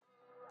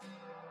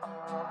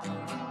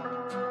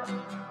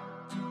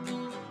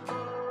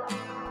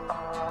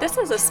This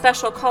is a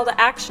special call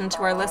to action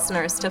to our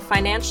listeners to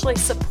financially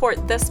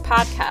support this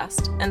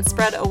podcast and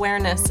spread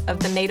awareness of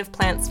the Native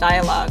Plants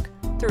Dialogue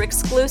through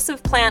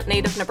exclusive Plant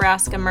Native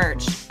Nebraska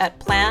merch at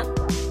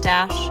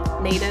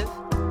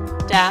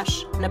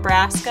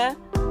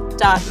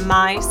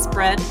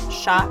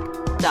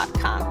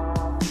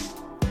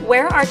plant-native-nebraska.myspreadshop.com.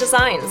 Wear our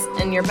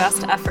designs in your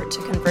best effort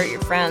to convert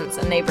your friends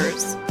and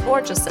neighbors,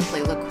 or just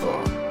simply look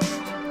cool.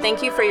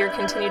 Thank you for your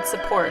continued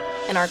support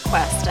in our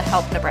quest to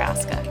help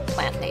Nebraska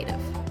plant native.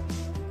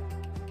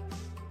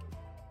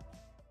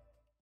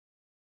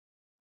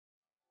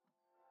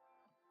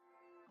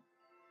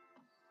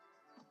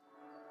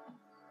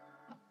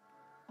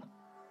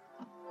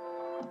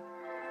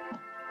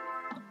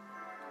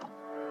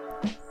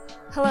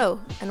 Hello,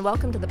 and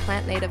welcome to the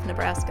Plant Native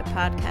Nebraska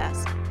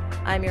podcast.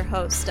 I'm your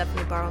host,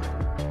 Stephanie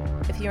Barlman.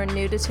 If you are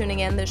new to tuning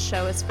in, this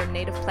show is for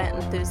native plant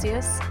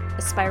enthusiasts,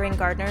 aspiring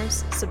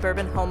gardeners,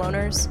 suburban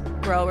homeowners,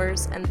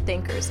 growers, and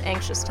thinkers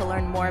anxious to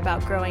learn more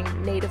about growing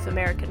Native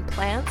American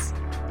plants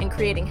and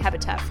creating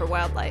habitat for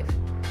wildlife.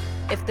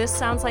 If this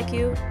sounds like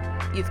you,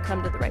 you've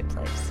come to the right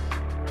place.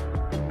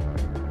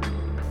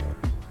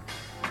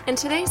 In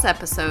today's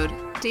episode,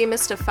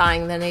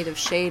 Demystifying the Native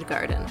Shade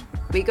Garden,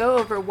 we go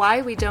over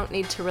why we don't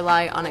need to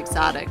rely on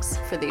exotics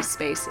for these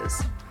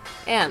spaces,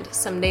 and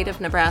some native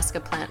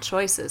Nebraska plant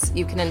choices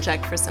you can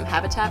inject for some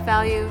habitat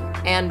value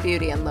and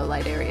beauty in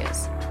low-light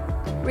areas.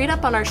 Read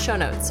up on our show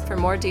notes for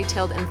more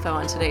detailed info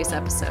on today's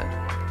episode,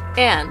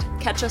 and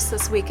catch us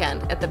this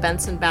weekend at the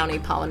Benson Bounty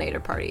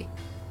Pollinator Party.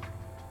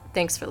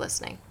 Thanks for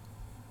listening.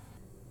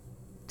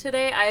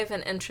 Today I have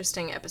an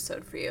interesting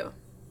episode for you.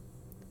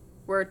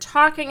 We're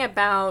talking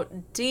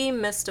about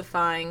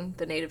demystifying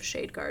the native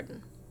shade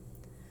garden.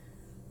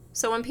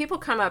 So when people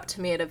come up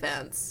to me at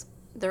events,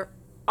 they're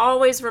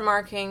always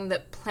remarking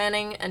that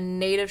planting a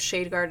native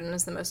shade garden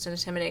is the most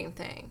intimidating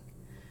thing.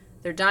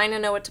 They're dying to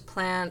know what to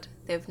plant.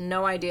 They have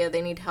no idea.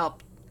 They need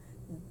help.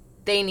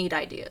 They need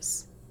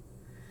ideas.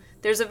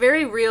 There's a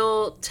very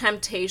real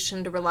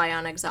temptation to rely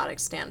on exotic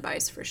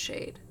standbys for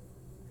shade.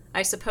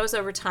 I suppose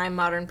over time,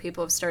 modern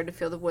people have started to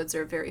feel the woods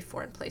are a very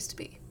foreign place to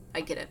be.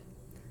 I get it.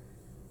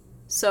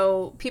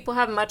 So people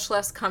have much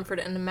less comfort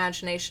and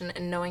imagination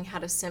in knowing how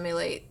to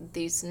simulate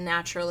these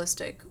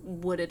naturalistic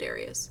wooded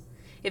areas.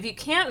 If you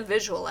can't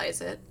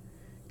visualize it,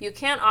 you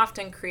can't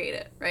often create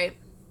it, right?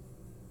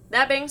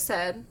 That being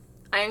said,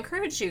 I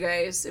encourage you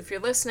guys, if you're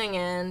listening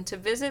in, to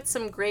visit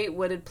some great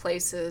wooded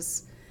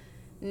places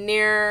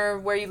near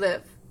where you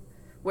live,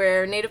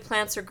 where native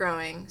plants are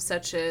growing,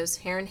 such as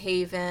Heron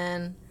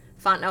Haven,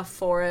 Fontenelle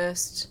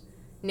Forest,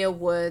 Neil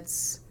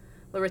Woods,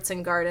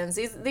 Lauritzen Gardens.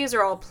 These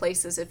are all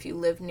places if you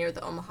live near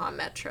the Omaha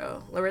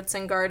Metro.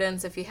 Lauritzen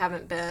Gardens, if you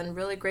haven't been,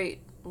 really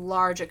great,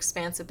 large,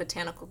 expansive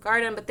botanical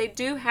garden, but they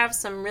do have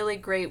some really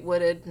great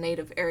wooded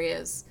native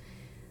areas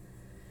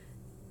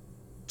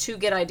to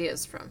get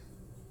ideas from.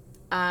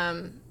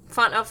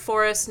 Fontenelle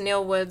Forest,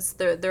 Neil Woods,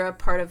 they're a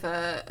part of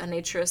a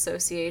nature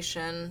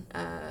association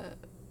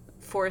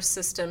forest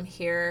system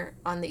here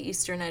on the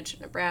eastern edge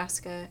of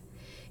Nebraska.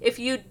 If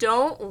you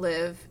don't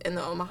live in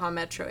the Omaha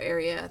metro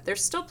area,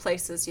 there's still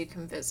places you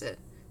can visit.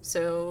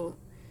 So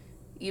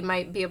you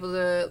might be able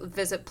to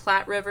visit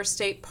Platte River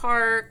State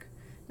Park,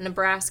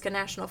 Nebraska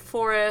National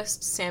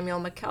Forest, Samuel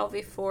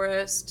McKelvey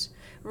Forest.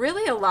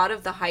 Really, a lot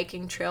of the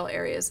hiking trail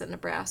areas in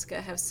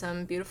Nebraska have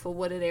some beautiful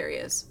wooded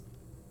areas.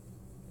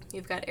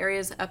 You've got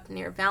areas up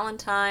near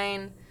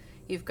Valentine.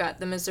 You've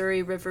got the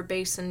Missouri River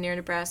Basin near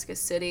Nebraska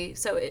City.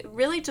 So it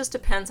really just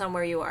depends on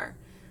where you are.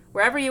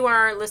 Wherever you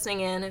are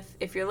listening in,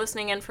 if you're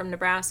listening in from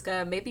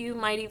Nebraska, maybe you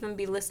might even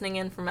be listening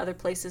in from other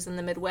places in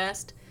the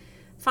Midwest,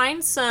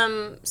 find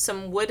some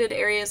wooded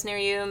areas near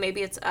you.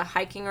 Maybe it's a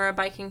hiking or a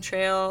biking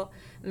trail.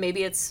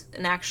 Maybe it's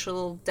an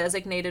actual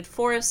designated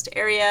forest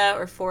area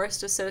or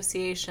forest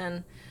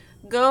association.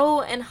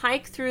 Go and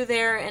hike through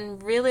there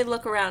and really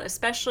look around,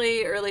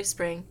 especially early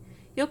spring.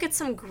 You'll get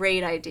some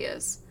great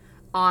ideas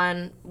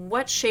on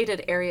what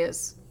shaded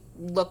areas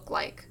look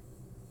like.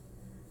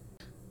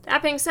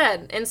 That being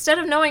said, instead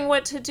of knowing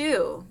what to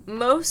do,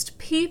 most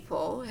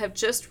people have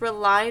just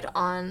relied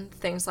on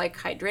things like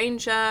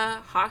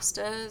hydrangea,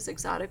 hostas,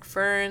 exotic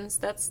ferns.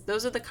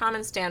 Those are the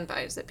common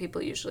standbys that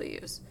people usually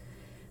use.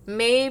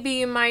 Maybe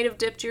you might have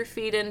dipped your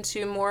feet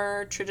into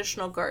more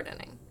traditional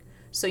gardening.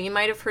 So you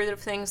might have heard of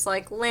things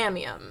like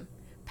lamium,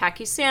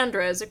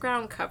 pachysandra as a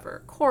ground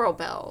cover, coral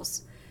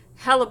bells,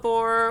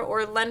 hellebore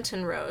or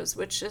Lenten rose,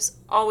 which is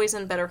always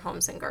in Better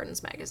Homes and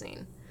Gardens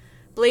magazine.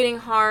 Bleeding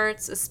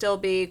hearts,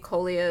 astilbe,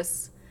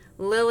 coleus,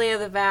 lily of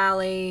the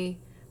valley,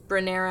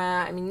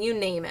 brunnera, you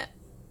name it,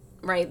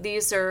 right?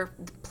 These are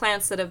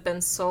plants that have been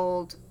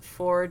sold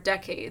for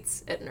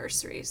decades at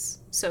nurseries.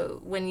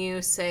 So when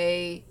you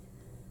say,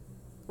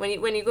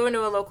 when you go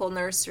into a local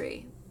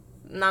nursery,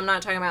 and I'm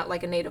not talking about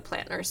like a native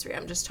plant nursery,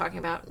 I'm just talking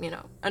about,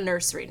 a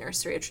nursery,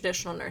 a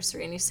traditional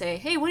nursery, and you say,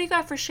 hey, what do you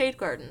got for shade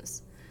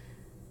gardens?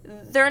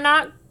 They're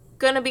not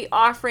going to be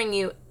offering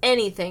you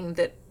anything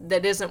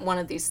that isn't one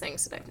of these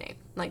things that I've named.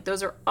 Like,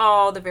 those are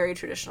all the very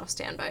traditional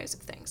standbys of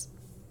things.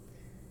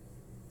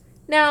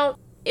 Now,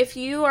 if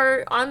you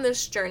are on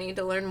this journey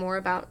to learn more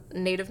about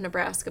native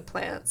Nebraska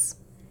plants,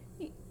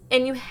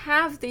 and you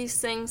have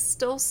these things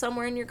still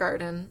somewhere in your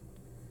garden,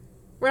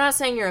 we're not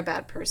saying you're a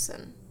bad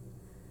person.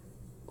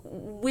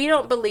 We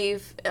don't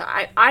believe,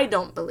 I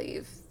don't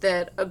believe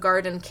that a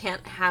garden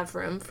can't have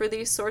room for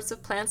these sorts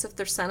of plants if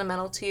they're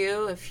sentimental to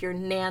you. If your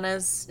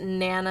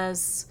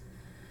Nana's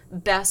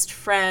best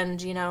friend,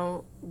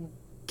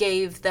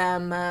 gave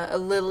them a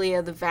lily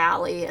of the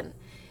valley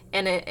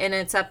and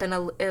it's up in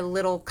a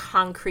little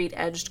concrete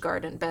edged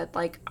garden bed.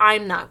 Like,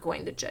 I'm not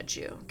going to judge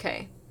you,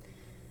 okay?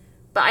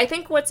 But I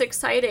think what's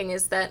exciting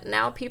is that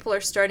now people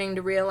are starting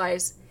to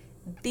realize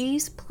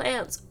these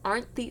plants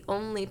aren't the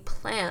only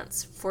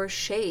plants for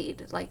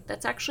shade. Like,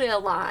 that's actually a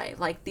lie.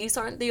 Like, these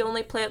aren't the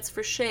only plants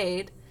for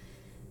shade.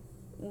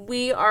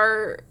 We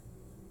are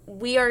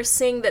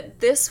seeing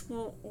that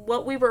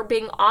what we were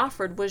being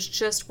offered was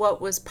just what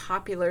was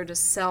popular to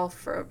sell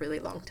for a really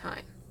long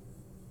time.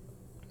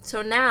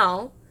 So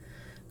now,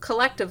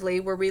 collectively,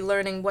 we're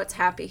relearning what's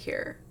happy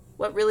here,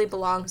 what really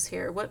belongs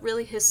here, what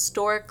really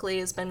historically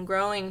has been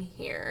growing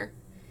here,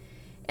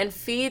 and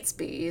feeds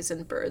bees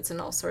and birds and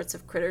all sorts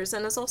of critters,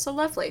 and is also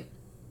lovely.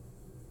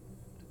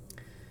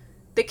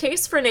 The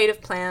case for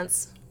native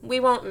plants, we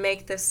won't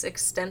make this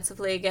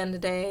extensively again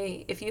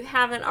today. If you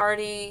haven't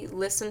already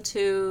listened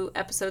to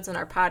episodes in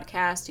our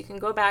podcast, you can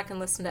go back and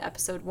listen to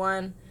episode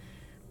 1.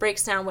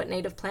 Breaks down what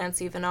native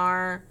plants even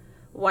are,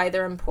 why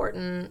they're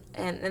important,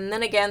 and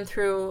then again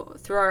through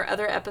our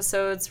other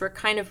episodes, we're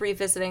kind of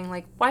revisiting,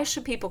 like, why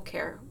should people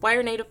care? Why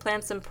are native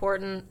plants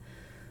important?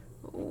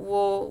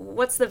 Well,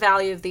 what's the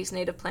value of these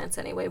native plants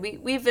anyway?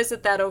 We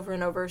visit that over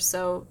and over,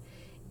 so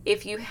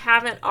if you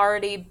haven't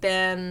already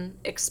been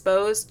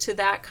exposed to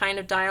that kind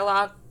of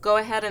dialogue, go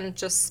ahead and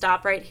just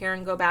stop right here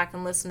and go back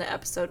and listen to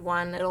episode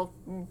 1. It'll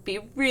be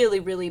really,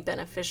 really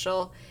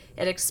beneficial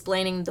at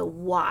explaining the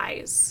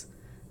whys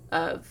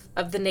of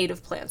the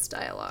native plants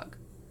dialogue.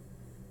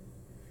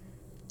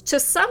 To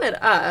sum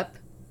it up,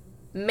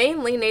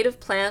 mainly native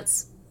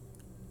plants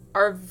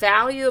are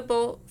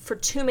valuable for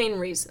 2 main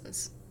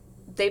reasons.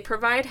 They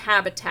provide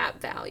habitat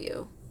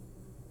value,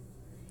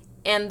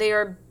 and they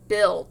are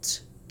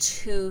built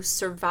to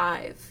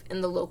survive in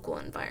the local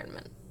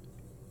environment.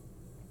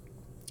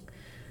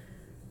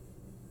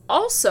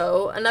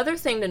 Also, another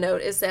thing to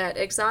note is that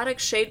exotic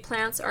shade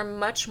plants are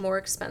much more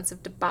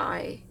expensive to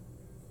buy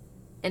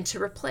and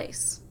to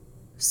replace.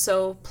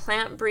 So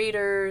plant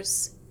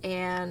breeders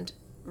and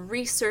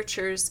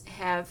researchers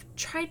have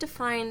tried to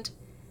find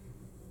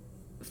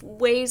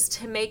ways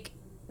to make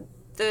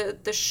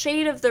the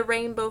shade of the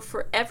rainbow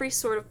for every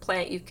sort of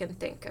plant you can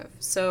think of.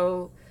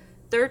 So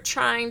they're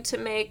trying to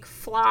make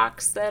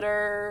phlox that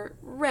are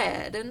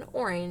red and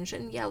orange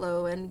and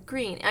yellow and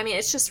green. I mean,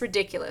 it's just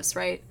ridiculous,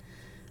 right?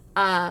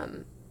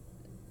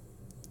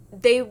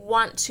 They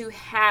want to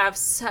have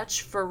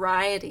such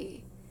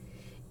variety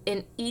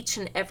in each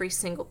and every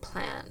single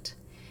plant,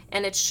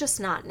 and it's just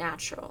not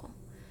natural.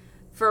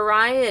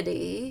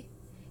 Variety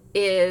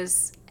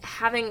is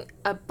having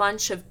a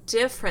bunch of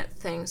different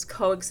things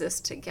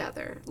coexist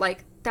together.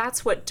 Like,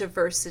 that's what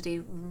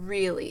diversity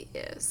really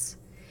is.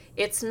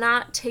 It's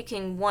not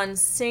taking one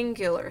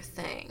singular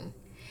thing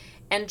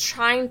and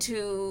trying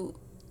to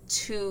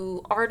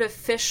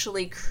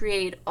artificially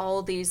create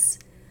all these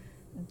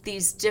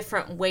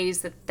different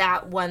ways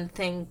that one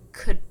thing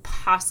could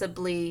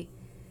possibly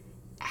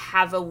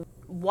have a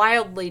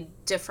wildly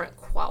different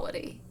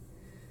quality.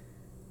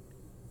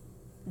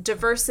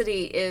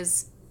 Diversity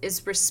is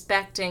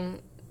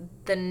respecting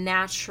the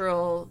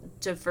natural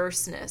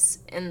diverseness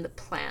in the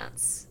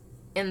plants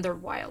in their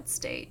wild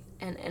state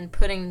and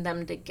putting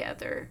them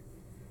together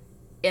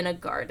in a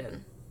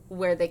garden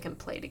where they can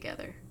play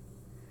together.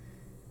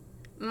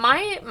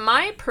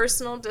 My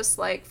personal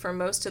dislike for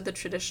most of the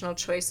traditional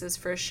choices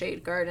for a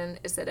shade garden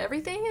is that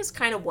everything is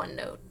kind of one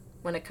note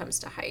when it comes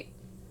to height.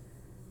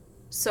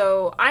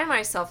 So I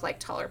myself like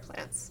taller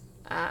plants.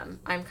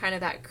 I'm kind of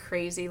that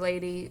crazy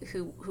lady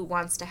who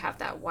wants to have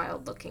that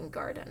wild looking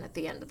garden at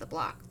the end of the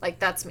block. Like,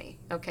 that's me,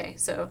 okay?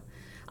 So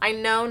I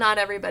know not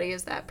everybody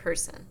is that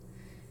person.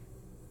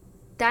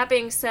 That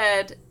being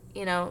said,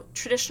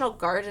 traditional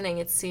gardening,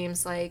 it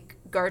seems like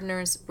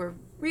gardeners were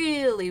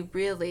really,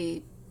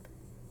 really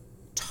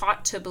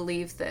taught to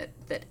believe that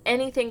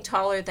anything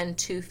taller than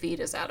 2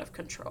 feet is out of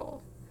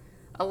control.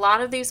 A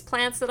lot of these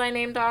plants that I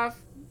named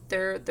off,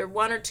 they're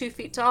 1 or 2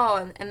 feet tall,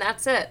 and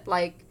that's it.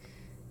 Like,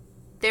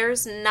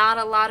 there's not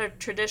a lot of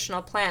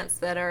traditional plants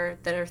that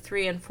are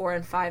 3 and 4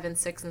 and 5 and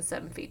 6 and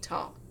 7 feet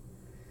tall.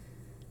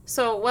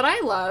 So what I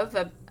love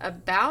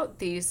about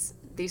these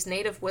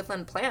native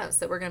woodland plants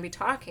that we're going to be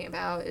talking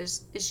about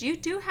is you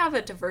do have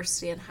a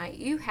diversity in height.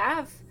 You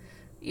have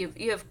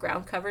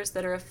ground covers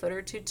that are 1 foot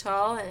or 2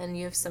 tall, and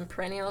you have some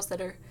perennials that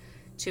are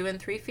 2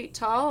 and 3 feet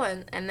tall,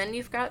 and then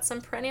you've got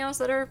some perennials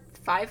that are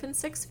 5 and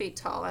 6 feet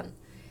tall, and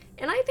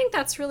I think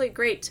that's really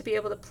great to be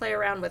able to play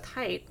around with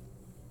height,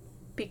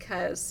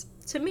 because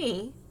to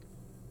me,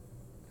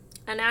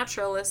 a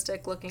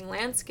naturalistic looking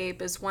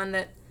landscape is one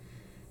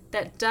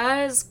that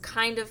does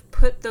kind of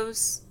put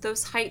those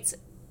heights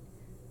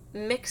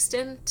mixed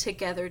in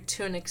together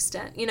to an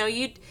extent. You know,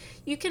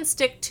 you can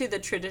stick to the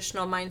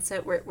traditional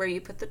mindset where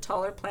you put the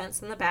taller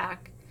plants in the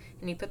back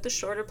and you put the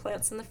shorter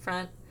plants in the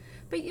front,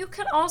 but you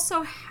can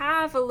also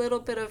have a little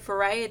bit of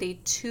variety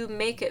to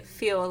make it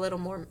feel a little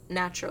more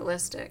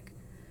naturalistic.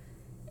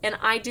 And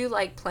I do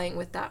like playing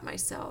with that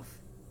myself.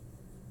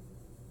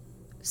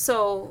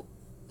 So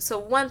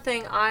one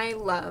thing I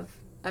love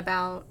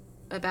about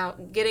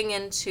getting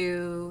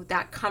into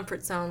that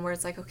comfort zone where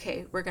it's like,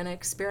 okay, we're going to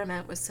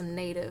experiment with some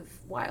native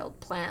wild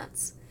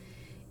plants,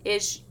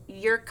 is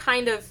you're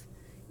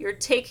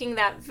taking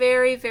that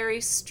very,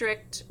 very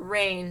strict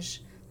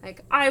range.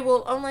 Like, I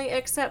will only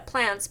accept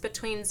plants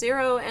between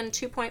 0 and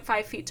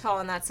 2.5 feet tall,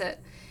 and that's it.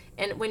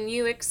 And when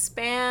you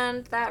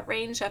expand that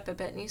range up a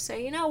bit and you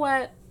say, you know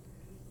what,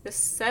 this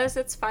says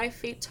it's 5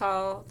 feet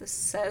tall, this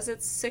says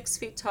it's 6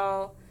 feet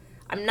tall,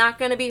 I'm not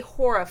going to be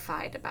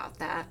horrified about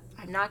that.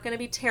 I'm not going to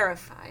be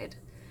terrified.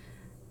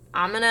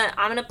 I'm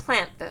gonna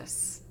plant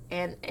this,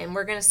 and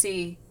we're gonna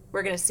see.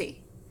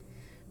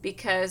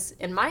 Because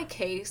in my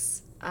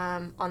case,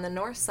 on the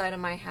north side of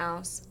my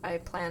house, I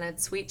planted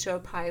sweet Joe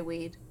Pye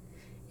weed,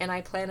 and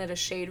I planted a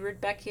shade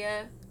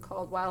rudbeckia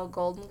called Wild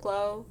Golden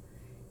Glow,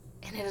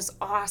 and it is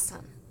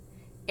awesome.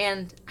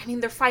 And I mean,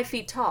 they're 5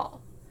 feet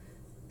tall,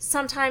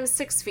 sometimes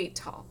 6 feet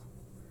tall,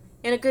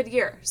 in a good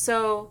year.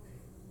 So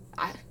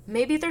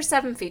maybe they're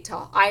 7 feet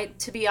tall.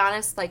 To be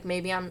honest, like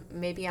maybe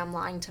I'm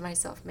lying to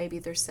myself. Maybe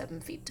they're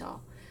 7 feet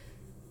tall.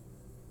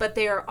 But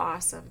they are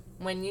awesome.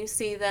 When you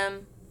see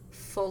them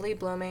fully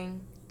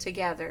blooming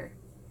together,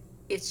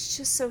 it's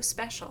just so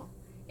special.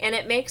 And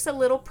it makes a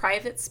little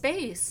private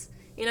space.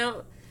 You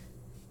know,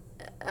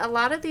 a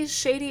lot of these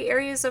shady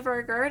areas of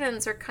our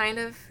gardens are kind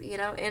of, you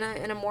know,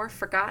 in a more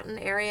forgotten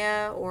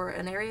area, or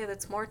an area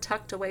that's more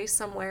tucked away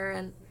somewhere.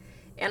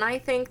 And I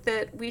think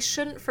that we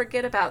shouldn't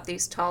forget about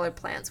these taller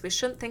plants. We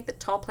shouldn't think that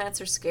tall plants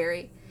are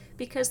scary,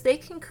 because they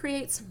can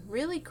create some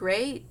really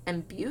great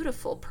and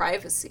beautiful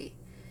privacy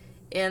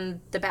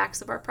in the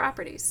backs of our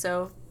properties.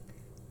 So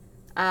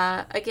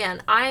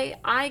again,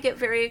 I get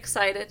very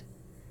excited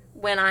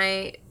when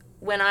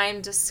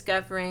I'm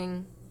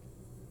discovering,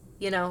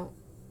 you know,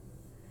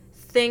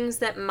 things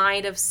that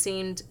might have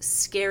seemed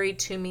scary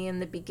to me in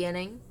the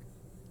beginning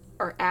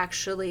are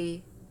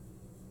actually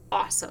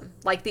awesome,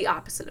 like the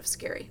opposite of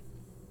scary.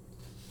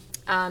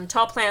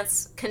 Tall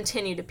plants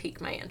continue to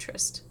pique my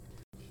interest.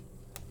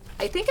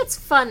 I think it's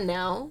fun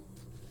now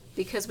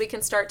because we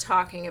can start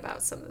talking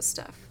about some of the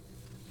stuff.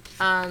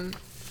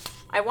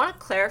 I want to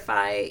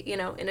clarify, you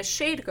know, in a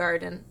shade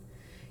garden,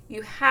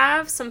 you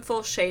have some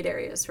full shade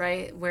areas,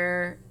 right,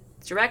 where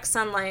direct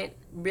sunlight,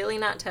 really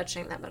not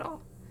touching them at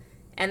all.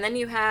 And then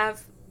you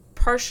have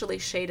partially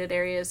shaded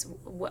areas.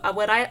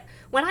 When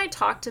I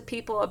talk to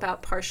people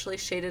about partially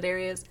shaded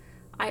areas,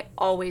 I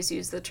always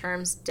use the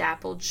terms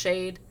dappled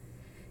shade,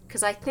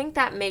 because I think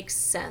that makes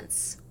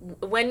sense.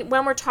 When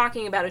we're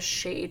talking about a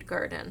shade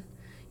garden,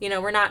 you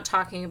know, we're not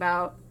talking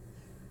about,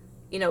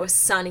 you know, a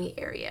sunny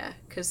area,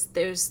 because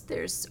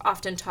there's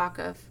often talk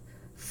of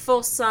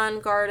full sun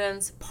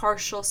gardens,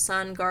 partial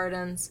sun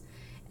gardens,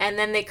 and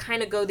then they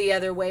kind of go the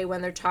other way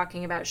when they're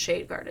talking about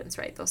shade gardens,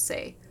 right? They'll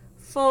say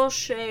full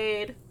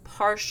shade,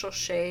 partial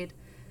shade,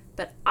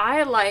 but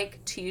I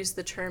like to use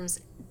the terms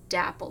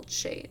dappled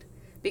shade,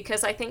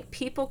 because I think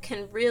people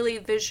can really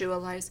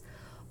visualize,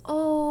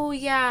 oh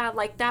yeah,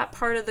 like that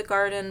part of the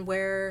garden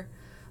where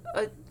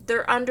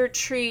they're under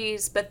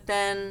trees, but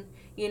then,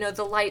 you know,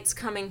 the light's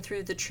coming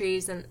through the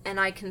trees, and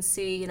I can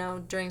see, you know,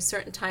 during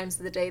certain times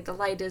of the day, the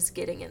light is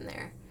getting in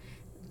there.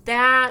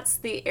 That's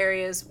the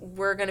areas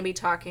we're going to be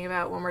talking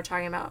about when we're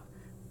talking about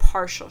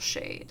partial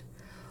shade.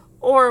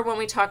 Or when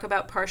we talk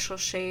about partial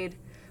shade,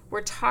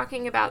 we're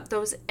talking about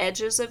those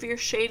edges of your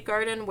shade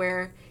garden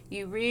where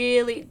you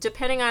really,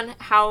 depending on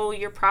how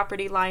your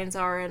property lines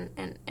are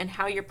and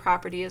how your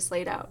property is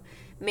laid out,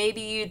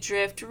 maybe you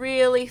drift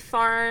really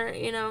far,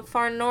 you know,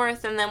 far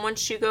north, and then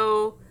once you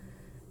go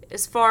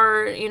as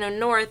far, you know,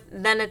 north,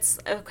 then it's,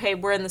 okay,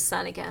 we're in the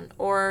sun again.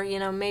 Or, you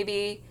know,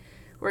 maybe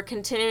we're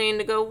continuing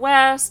to go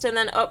west, and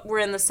then, oh, we're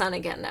in the sun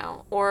again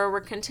now. Or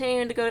we're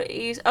continuing to go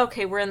east,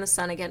 okay, we're in the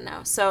sun again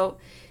now. So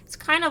it's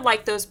kind of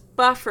like those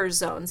buffer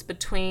zones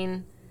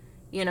between,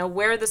 you know,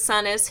 where the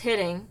sun is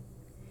hitting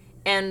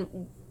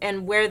and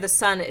where the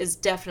sun is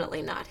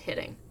definitely not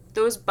hitting.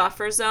 Those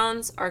buffer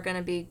zones are going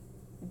to be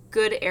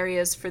good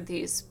areas for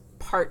these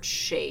part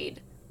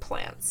shade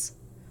plants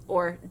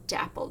or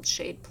dappled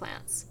shade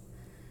plants.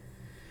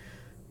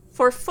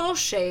 For full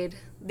shade,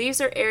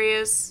 these are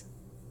areas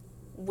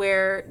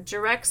where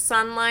direct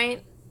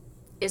sunlight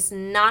is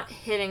not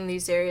hitting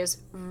these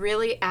areas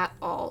really at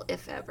all,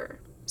 if ever.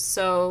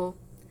 So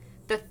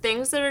the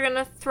things that are going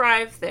to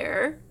thrive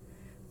there,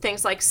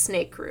 things like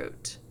snake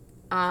root.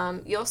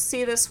 You'll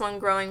see this one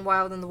growing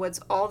wild in the woods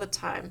all the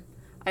time.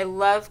 I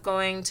love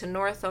going to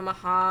North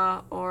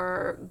Omaha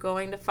or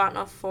going to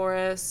Fontenelle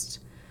Forest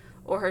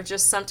or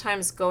just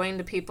sometimes going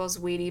to people's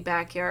weedy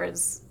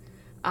backyards.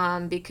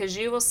 because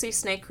you will see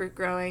snakeroot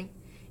growing,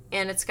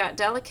 and it's got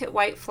delicate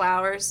white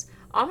flowers,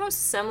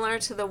 almost similar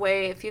to the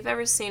way, if you've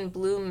ever seen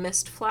blue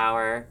mist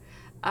flower,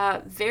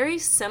 very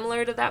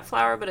similar to that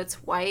flower, but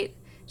it's white.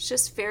 It's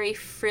just very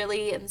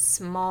frilly and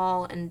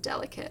small and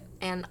delicate,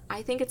 and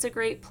I think it's a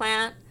great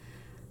plant.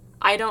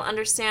 I don't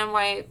understand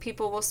why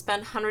people will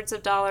spend hundreds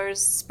of dollars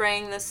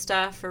spraying this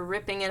stuff or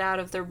ripping it out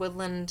of their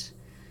woodland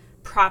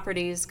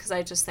properties, because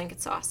I just think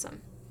it's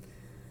awesome.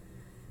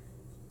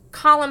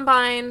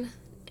 Columbine,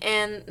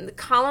 and the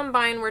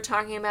columbine we're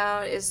talking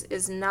about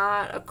is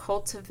not a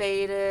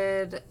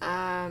cultivated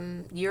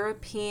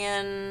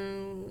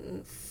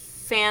European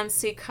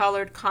fancy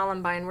colored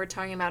columbine. We're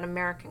talking about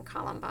American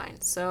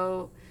columbine.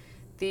 So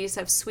these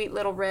have sweet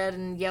little red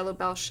and yellow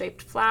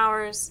bell-shaped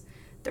flowers.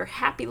 They're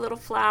happy little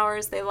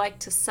flowers. They like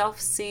to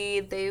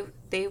self-seed.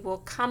 They will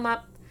come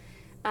up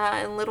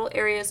in little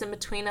areas in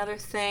between other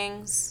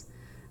things.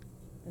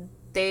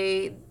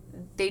 They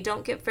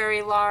don't get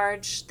very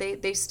large.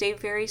 They stay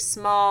very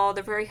small.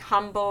 They're very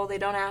humble. They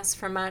don't ask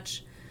for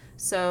much.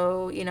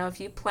 So, if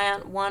you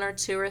plant 1 or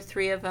 2 or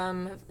 3 of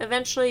them,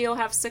 eventually you'll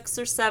have 6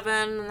 or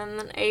 7, and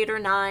then 8 or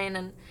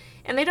 9,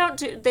 and they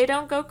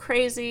don't go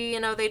crazy.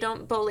 They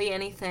don't bully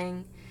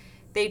anything.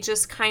 They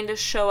just kind of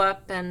show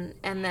up and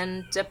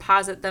then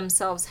deposit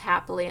themselves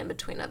happily in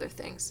between other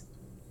things.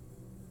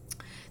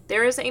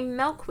 There is a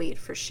milkweed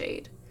for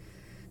shade.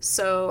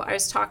 So I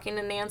was talking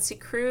to Nancy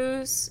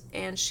Cruz,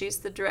 and she's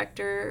the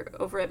director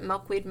over at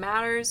Milkweed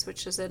Matters,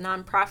 which is a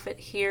nonprofit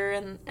here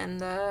in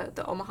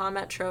the Omaha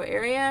metro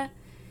area.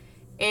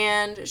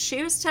 And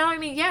she was telling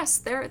me, yes,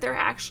 there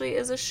actually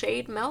is a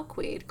shade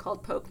milkweed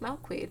called poke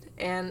milkweed.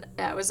 And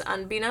that was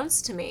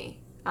unbeknownst to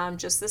me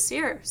just this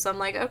year. So I'm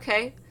like,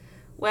 okay,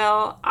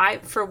 well,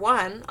 for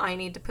one, I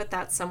need to put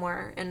that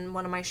somewhere in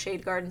one of my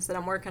shade gardens that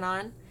I'm working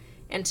on.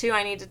 And 2,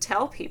 I need to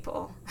tell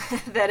people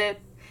that it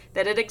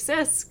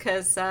exists,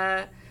 because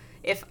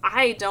if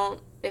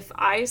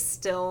I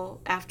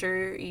still,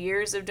 after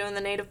years of doing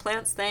the native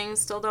plants thing,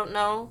 still don't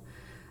know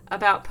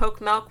about poke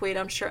milkweed,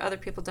 I'm sure other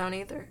people don't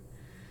either.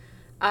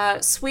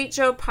 Sweet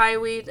Joe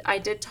pieweed, I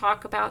did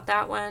talk about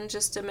that one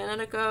just a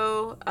minute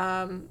ago.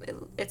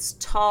 It's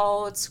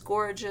tall, it's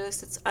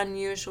gorgeous, it's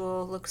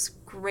unusual, looks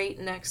great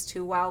next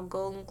to wild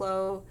golden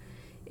glow.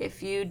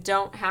 If you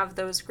don't have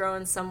those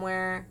growing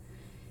somewhere,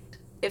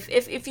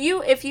 if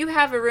you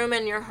have a room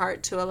in your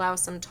heart to allow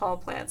some tall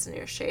plants in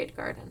your shade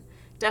garden,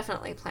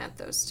 definitely plant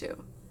those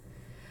too.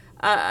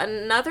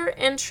 Another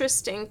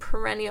interesting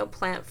perennial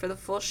plant for the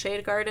full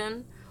shade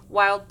garden,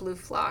 wild blue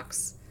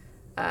phlox.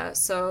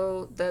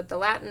 So the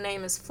Latin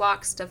name is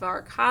Phlox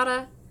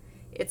divaricata.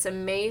 It's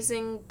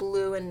amazing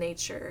blue in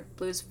nature.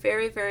 Blue is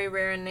very, very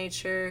rare in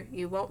nature.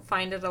 You won't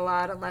find it a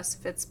lot unless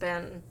if it's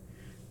been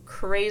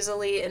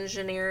crazily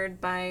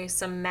engineered by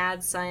some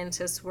mad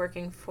scientists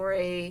working for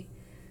a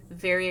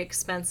very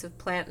expensive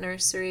plant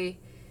nursery.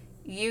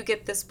 You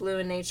get this blue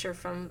in nature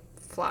from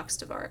Phlox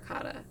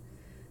divaricata.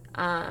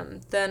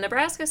 The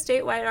Nebraska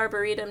Statewide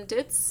Arboretum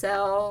did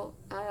sell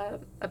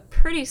a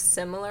pretty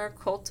similar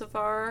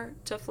cultivar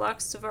to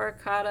Phlox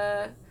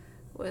divaricata,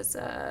 was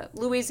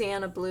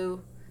Louisiana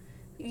Blue.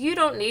 You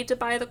don't need to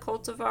buy the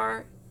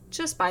cultivar,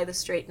 just buy the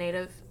straight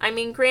native. I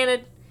mean,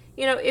 granted,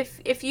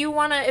 if you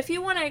wanna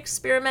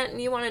experiment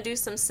and you wanna do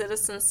some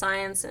citizen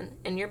science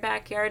in your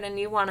backyard, and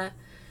you wanna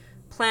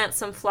plant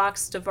some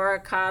Phlox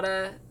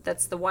divaricata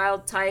that's the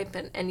wild type,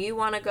 and you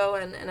want to go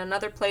and in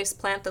another place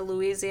plant the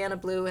Louisiana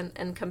Blue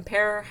and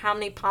compare how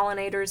many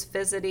pollinators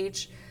visit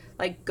each,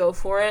 like, go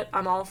for it.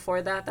 I'm all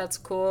for that. That's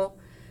cool.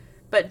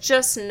 But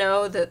just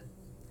know that,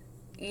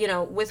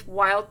 with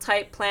wild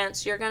type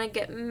plants, you're going to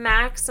get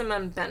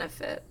maximum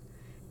benefit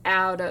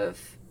out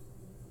of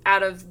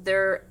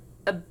their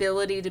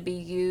ability to be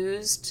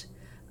used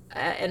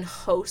and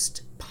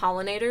host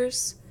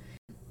pollinators.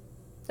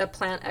 A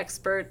plant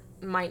expert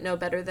might know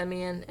better than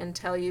me and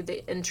tell you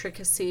the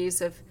intricacies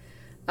of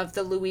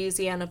the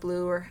Louisiana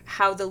Blue, or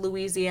how the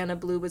Louisiana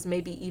Blue was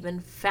maybe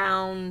even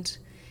found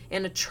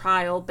in a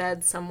trial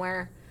bed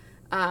somewhere.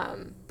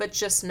 But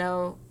just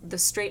know the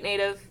straight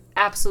native,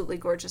 absolutely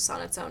gorgeous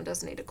on its own,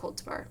 doesn't need a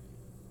cultivar.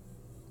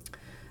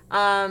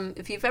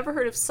 If you've ever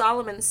heard of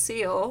Solomon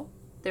seal,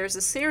 there's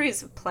a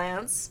series of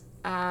plants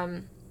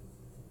that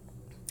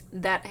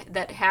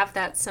have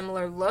that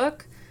similar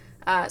look.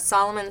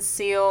 Solomon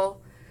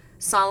seal,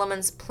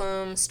 Solomon's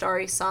plume,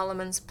 starry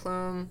Solomon's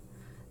plume.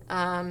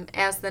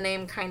 As the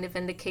name kind of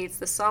indicates,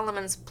 the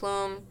Solomon's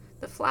plume,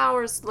 the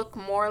flowers look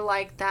more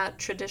like that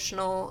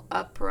traditional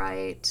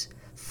upright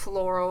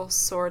floral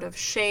sort of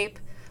shape,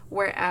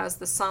 whereas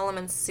the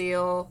Solomon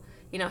seal,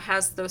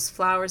 has those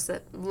flowers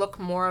that look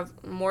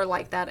more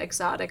like that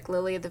exotic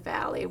lily of the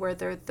valley, where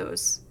they're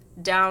those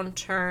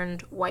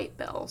downturned white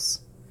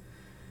bells.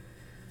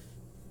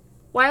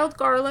 Wild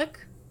garlic.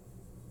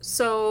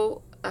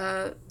 So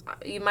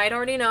you might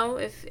already know,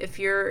 if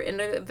you're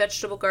into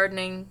vegetable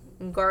gardening,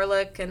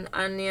 garlic and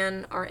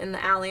onion are in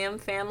the allium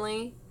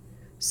family.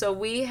 So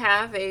we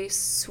have a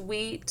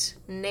sweet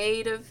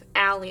native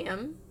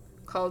allium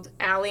called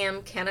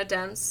Allium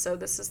canadense. So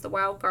this is the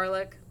wild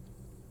garlic.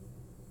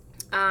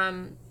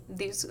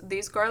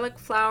 These garlic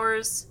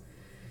flowers,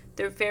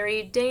 they're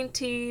very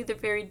dainty, they're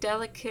very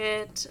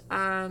delicate.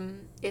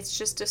 It's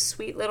just a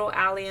sweet little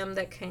allium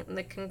that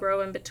can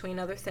grow in between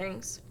other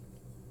things.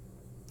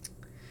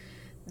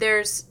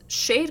 There's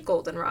shade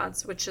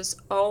goldenrods, which is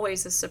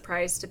always a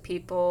surprise to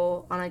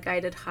people on a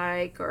guided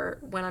hike or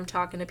when I'm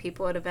talking to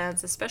people at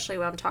events, especially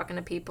when I'm talking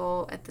to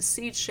people at the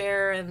seed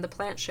share and the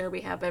plant share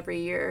we have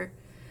every year.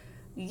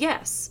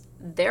 Yes,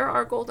 there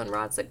are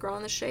goldenrods that grow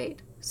in the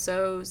shade.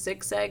 So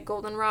zigzag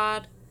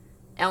goldenrod,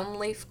 elm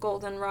leaf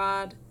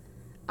goldenrod,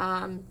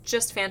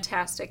 just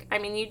fantastic. I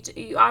mean,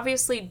 you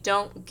obviously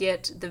don't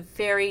get the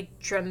very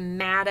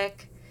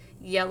dramatic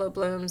yellow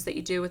blooms that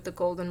you do with the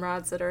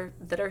goldenrods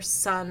that are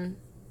sun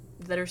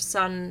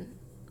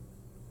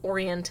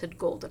oriented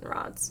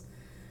goldenrods,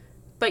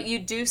 but you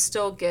do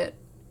still get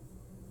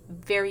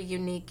very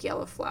unique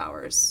yellow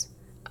flowers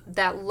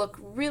that look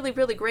really,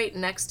 really great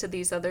next to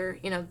these other,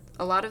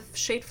 a lot of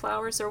shade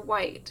flowers are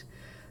white,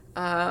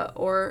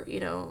 or,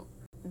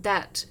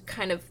 that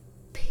kind of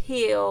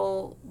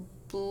pale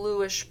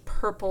bluish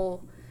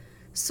purple.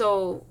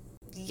 So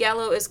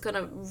yellow is going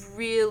to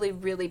really,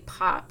 really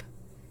pop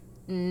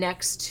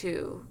next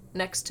to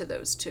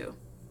those two.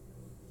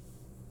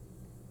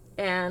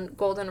 And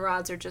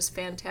goldenrods are just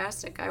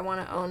fantastic. I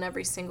want to own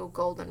every single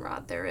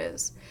goldenrod there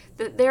is.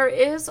 There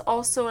is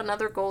also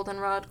another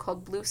goldenrod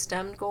called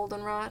blue-stemmed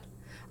goldenrod.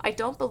 I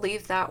don't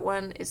believe that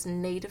one is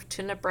native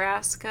to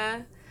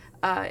Nebraska.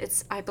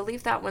 I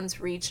believe that one's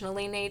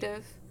regionally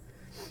native.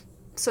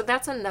 So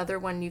that's another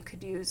one you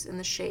could use in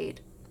the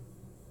shade.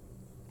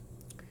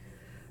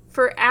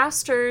 For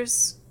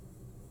asters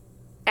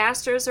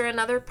are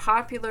another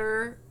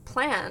popular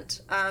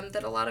plant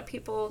that a lot of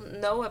people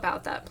know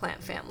about that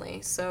plant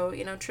family. So,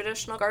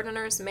 traditional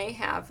gardeners may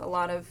have a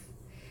lot of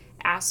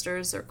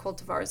asters or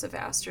cultivars of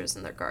asters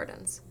in their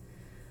gardens.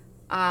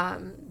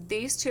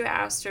 These two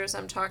asters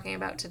I'm talking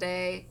about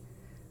today,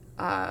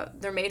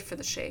 they're made for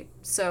the shade.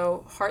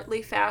 So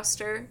heartleaf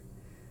aster,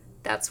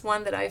 that's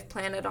one that I've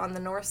planted on the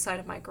north side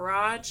of my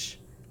garage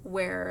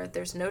where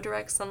there's no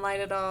direct sunlight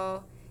at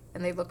all,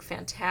 and they look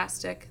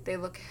fantastic. They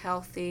look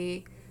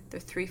healthy. They're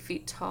 3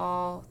 feet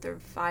tall. They're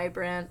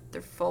vibrant.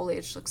 Their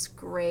foliage looks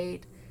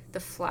great. The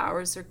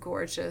flowers are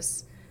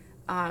gorgeous.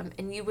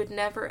 And you would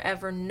never,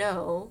 ever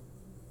know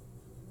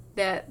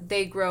that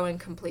they grow in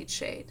complete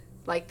shade,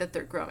 like that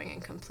they're growing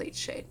in complete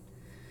shade.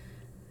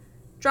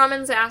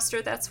 Drummond's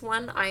aster, that's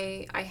one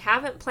I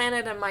haven't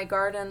planted in my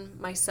garden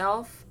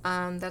myself.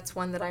 That's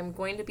one that I'm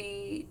going to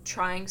be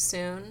trying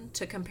soon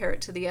to compare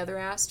it to the other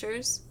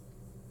asters.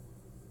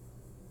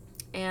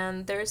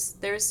 And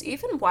there's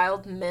even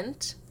wild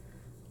mint.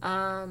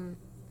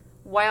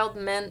 Wild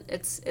mint,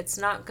 it's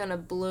not going to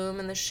bloom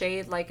in the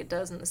shade like it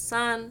does in the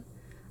sun,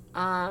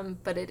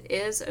 but it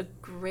is a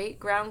great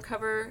ground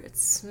cover. It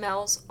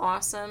smells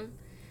awesome.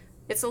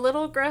 It's a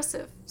little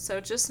aggressive, so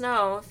just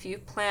know if you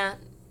plant,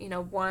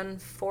 1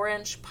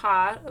 4-inch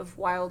pot of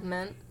wild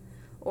mint,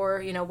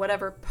 or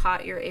whatever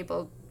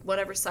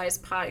size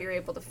pot you're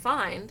able to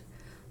find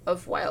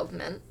of wild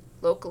mint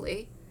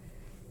locally,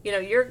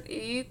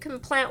 you can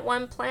plant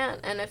one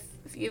plant, and if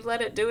you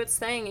let it do its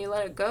thing, you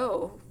let it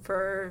go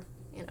for,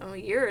 a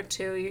year or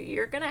two,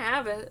 you're going to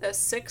have a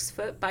 6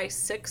 foot by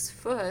 6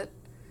 foot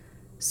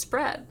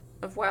spread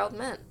of wild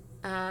mint.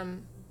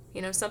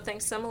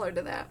 Something similar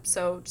to that.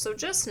 So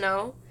just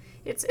know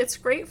it's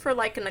great for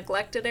like a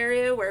neglected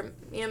area where,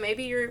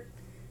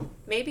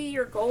 maybe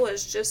your goal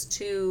is just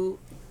to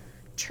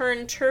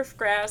turn turf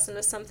grass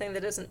into something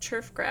that isn't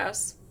turf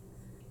grass.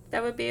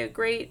 That would be a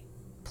great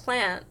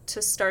plant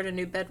to start a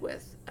new bed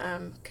with,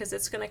 because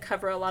it's going to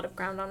cover a lot of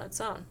ground on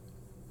its own.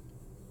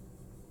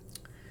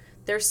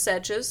 There's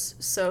sedges,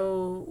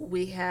 so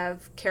we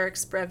have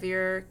Carex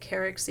brevier,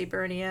 Carex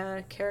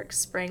eburnia,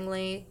 Carex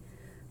sprangli.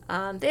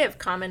 They have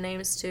common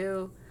names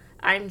too.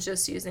 I'm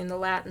just using the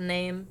Latin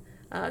name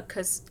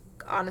because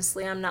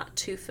honestly I'm not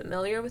too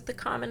familiar with the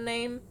common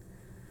name.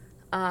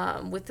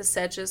 With the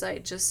sedges, I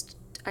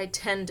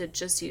tend to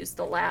just use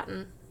the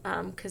Latin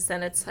because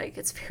then it's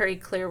very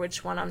clear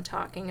which one I'm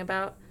talking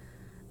about.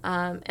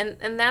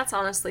 And that's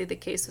honestly the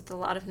case with a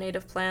lot of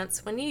native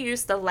plants. When you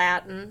use the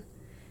Latin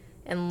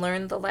and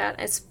learn the Latin,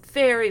 it's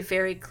very,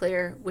 very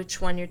clear which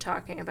one you're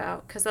talking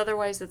about, because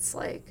otherwise it's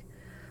like,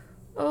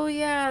 oh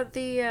yeah,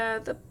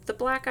 the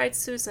black-eyed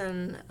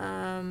Susan,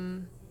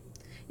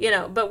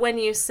 but when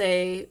you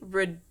say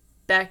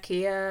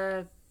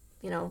Rudbeckia,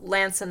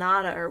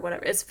 lanceolata or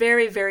whatever, it's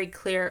very, very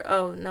clear,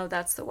 oh no,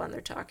 that's the one they're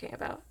talking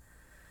about.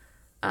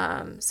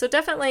 So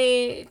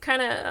definitely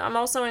I'm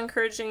also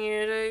encouraging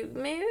you to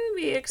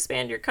maybe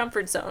expand your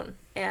comfort zone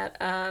at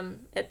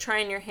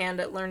trying your hand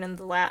at learning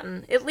the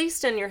Latin, at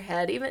least in your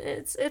head. Even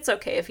it's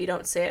okay if you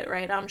don't say it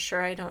right. I'm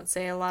sure I don't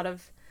say a lot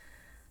of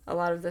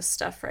this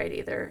stuff right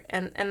either.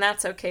 And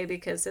that's okay,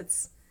 because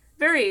it's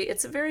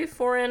a very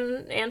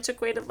foreign,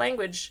 antiquated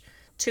language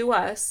to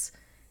us.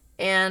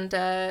 And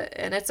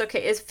it's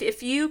okay.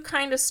 If you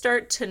kind of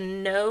start to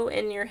know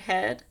in your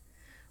head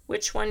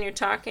which one you're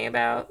talking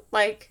about,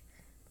 like,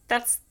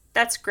 that's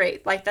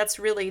great. Like, that's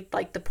really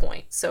like the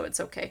point. So it's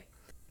okay.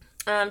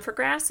 For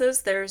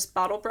grasses, there's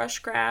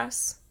bottlebrush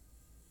grass.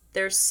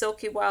 There's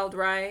silky wild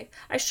rye.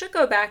 I should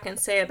go back and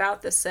say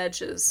about the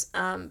sedges.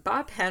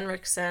 Bob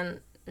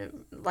Henriksen,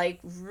 like,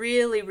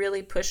 really,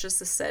 really pushes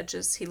the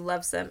sedges. He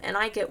loves them, and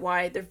I get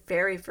why. They're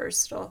very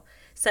versatile.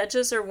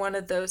 Sedges are one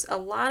of those. A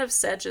lot of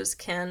sedges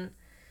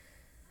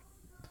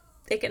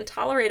they can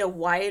tolerate a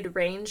wide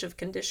range of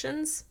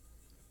conditions.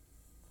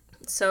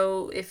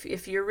 So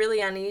if you're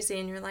really uneasy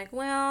and you're like,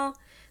 well,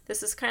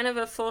 this is kind of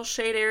a full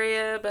shade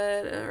area,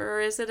 but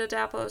or is it a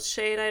dapple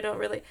shade? I don't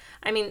really.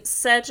 I mean,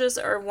 sedges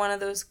are one of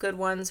those good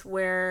ones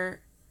where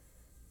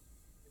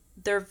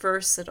they're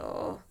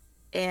versatile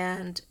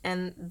and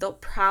they'll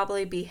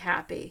probably be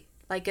happy.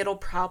 Like, it'll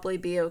probably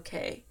be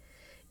okay.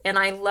 And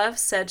I love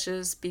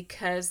sedges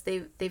because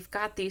they've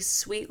got these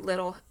sweet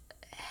little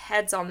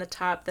heads on the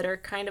top that are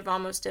kind of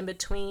almost in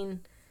between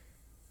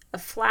a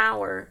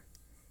flower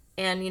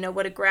and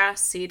what a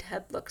grass seed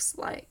head looks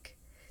like.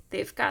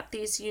 They've got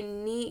these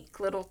unique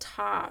little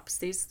tops,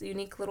 these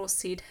unique little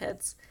seed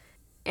heads,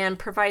 and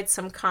provide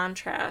some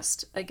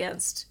contrast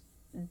against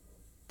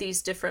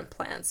these different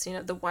plants,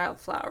 the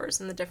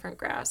wildflowers and the different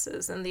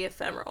grasses and the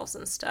ephemerals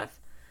and stuff.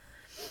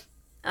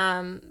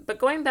 But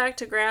going back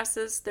to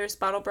grasses, there's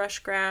bottlebrush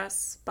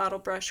grass.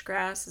 Bottlebrush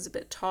grass is a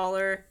bit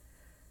taller.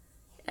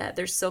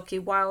 There's silky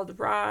wild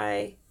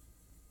rye.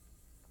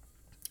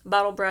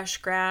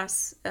 Bottlebrush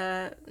grass,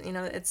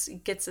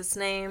 it gets its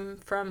name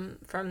from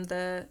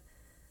the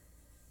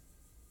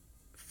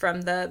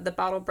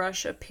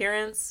bottlebrush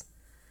appearance.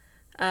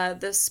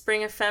 The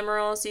spring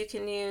ephemerals you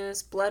can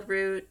use,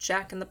 bloodroot,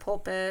 jack in the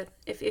pulpit.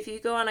 If you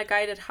go on a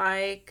guided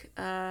hike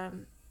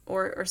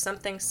or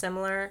something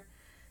similar,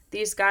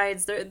 these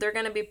guides, they're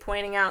going to be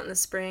pointing out in the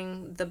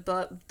spring the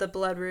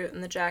bloodroot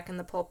and the jack in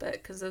the pulpit,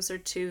 because those are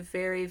two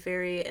very,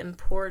 very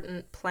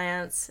important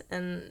plants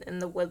in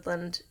the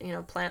woodland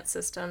plant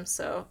system.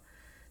 So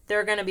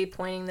they're going to be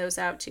pointing those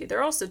out to you.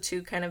 They're also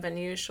two kind of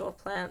unusual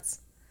plants.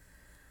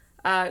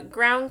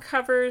 Ground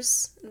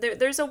covers,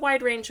 there's a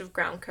wide range of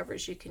ground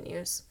covers you can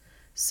use.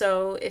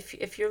 So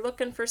if you're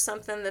looking for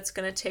something that's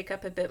going to take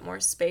up a bit more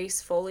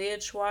space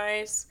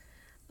foliage-wise,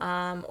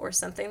 or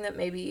something that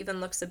maybe even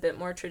looks a bit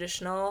more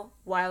traditional,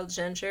 wild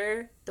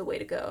ginger, the way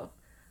to go.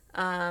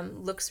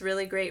 Looks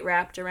really great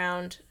wrapped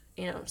around,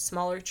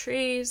 smaller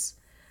trees.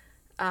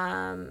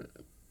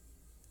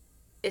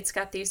 It's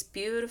got these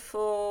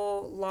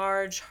beautiful,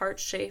 large,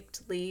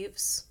 heart-shaped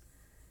leaves.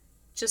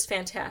 Just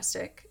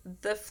fantastic.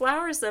 The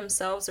flowers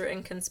themselves are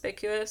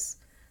inconspicuous,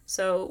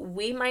 so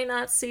we might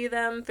not see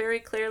them very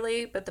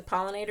clearly, but the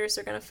pollinators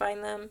are going to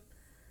find them.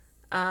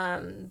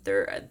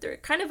 They're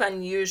kind of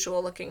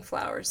unusual looking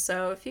flowers.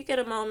 So if you get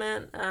a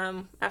moment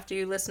after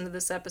you listen to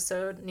this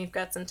episode and you've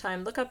got some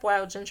time, look up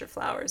wild ginger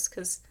flowers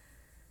because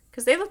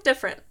they look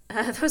different.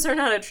 Those are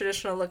not a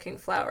traditional looking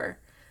flower,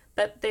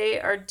 but they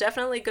are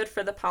definitely good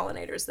for the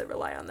pollinators that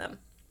rely on them.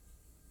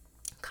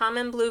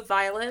 Common blue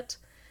violet,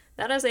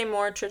 that is a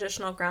more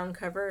traditional ground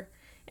cover.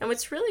 And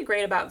what's really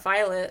great about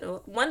violet,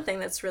 one thing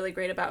that's really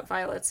great about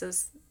violets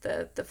is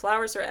the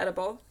flowers are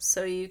edible,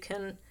 so you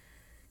can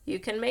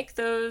make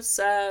those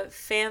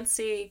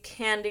fancy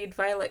candied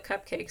violet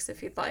cupcakes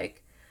if you'd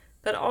like.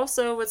 But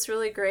also what's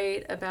really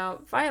great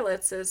about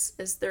violets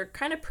is they're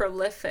kind of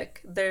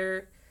prolific.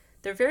 They're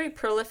very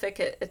prolific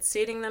at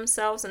seeding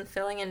themselves and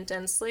filling in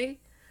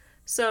densely.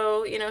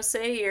 So,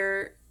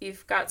 say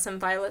you've got some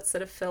violets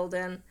that have filled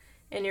in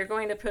and you're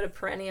going to put a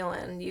perennial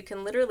in, you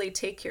can literally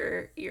take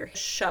your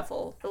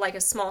shovel, like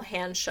a small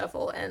hand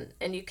shovel,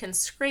 and you can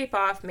scrape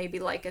off maybe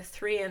like a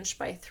 3-inch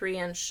by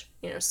 3-inch,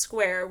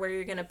 square where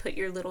you're going to put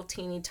your little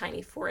teeny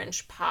tiny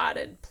 4-inch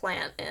potted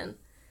plant in.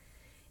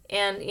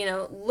 And,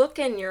 look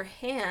in your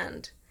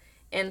hand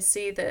and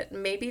see that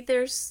maybe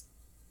there's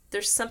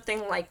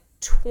something like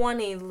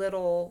 20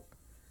 little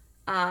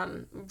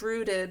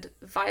rooted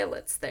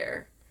violets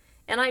there.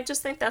 And I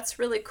just think that's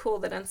really cool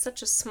that in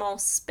such a small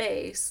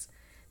space,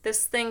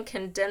 this thing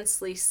can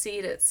densely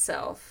seed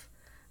itself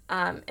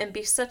and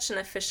be such an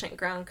efficient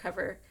ground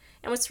cover.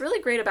 And what's really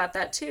great about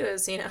that too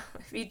is,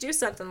 if you do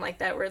something like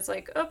that where it's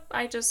like, oh,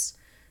 I just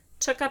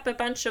took up a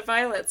bunch of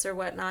violets or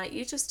whatnot,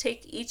 you just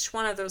take each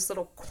one of those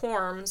little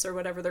corms or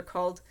whatever they're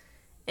called,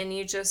 and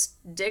you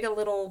just dig a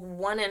little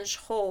 1-inch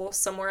hole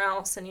somewhere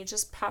else and you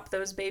just pop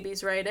those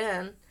babies right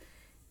in.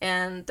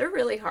 And they're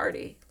really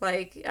hardy.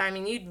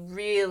 You'd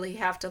really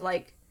have to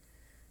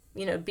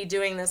be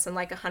doing this in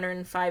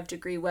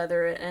 105-degree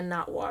weather and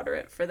not water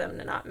it for them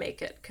to not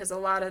make it, because a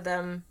lot of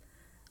them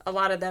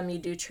you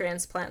do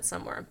transplant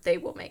somewhere, they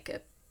will make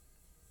it.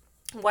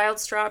 Wild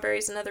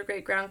strawberries, another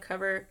great ground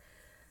cover.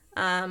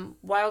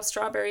 Wild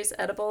strawberries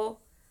edible,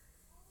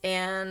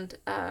 and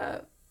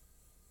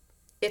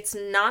it's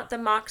not the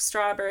mock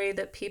strawberry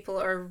that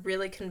people are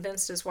really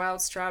convinced is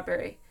wild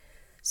strawberry.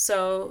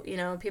 So,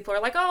 people are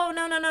like, oh,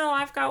 no,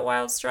 I've got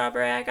wild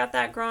strawberry, I got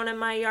that grown in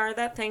my yard,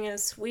 that thing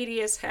is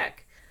weedy as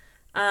heck.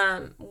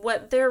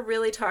 What they're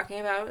really talking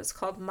about is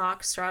called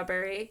mock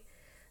strawberry.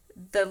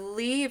 The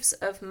leaves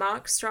of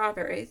mock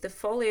strawberry, the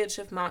foliage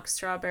of mock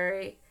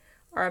strawberry,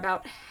 are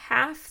about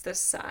half the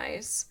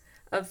size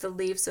of the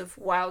leaves of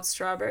wild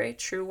strawberry,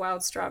 true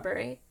wild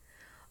strawberry.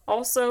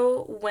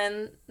 Also,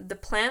 when the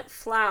plant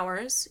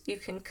flowers,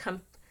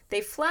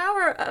 they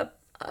flower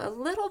a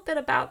little bit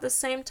about the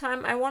same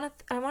time. I want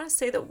to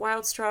say that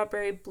wild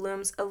strawberry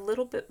blooms a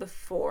little bit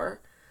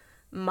before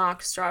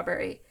mock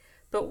strawberry.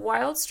 But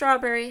wild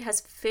strawberry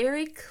has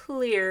very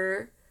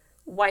clear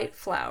white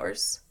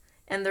flowers,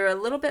 and they're a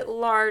little bit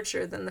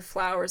larger than the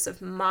flowers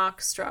of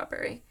mock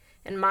strawberry.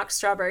 And mock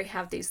strawberry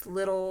have these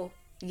little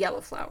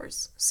yellow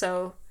flowers.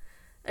 So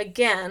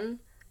again,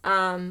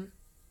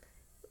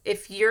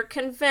 if you're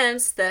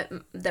convinced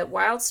that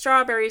wild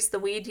strawberry is the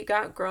weed you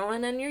got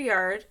growing in your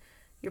yard,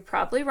 you're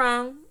probably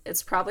wrong.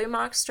 It's probably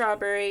mock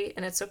strawberry,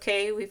 and it's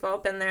okay. We've all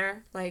been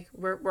there. Like,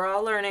 we're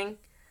all learning.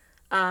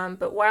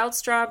 But wild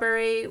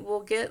strawberry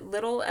will get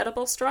little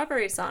edible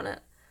strawberries on it.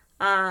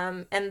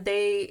 And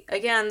they,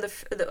 again,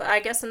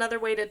 I guess another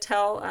way to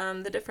tell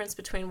the difference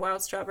between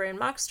wild strawberry and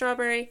mock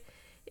strawberry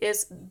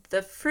is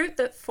the fruit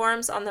that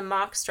forms on the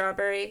mock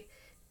strawberry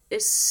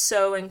is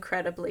so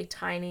incredibly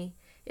tiny.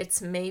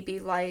 It's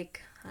maybe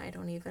like, I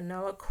don't even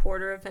know, a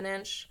quarter of an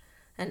inch,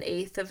 an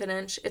eighth of an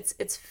inch.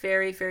 It's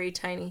very, very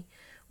tiny.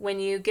 When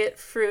you get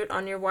fruit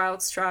on your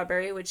wild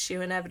strawberry, which you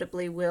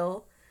inevitably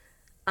will,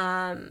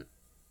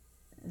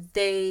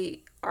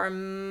 they are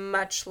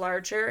much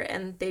larger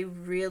and they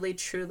really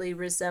truly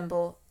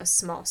resemble a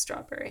small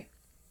strawberry.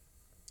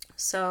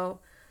 So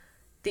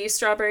these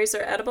strawberries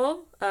are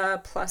edible,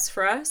 plus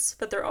for us,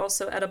 but they're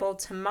also edible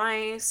to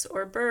mice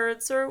or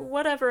birds or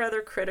whatever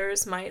other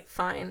critters might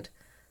find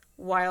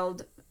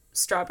wild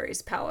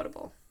strawberries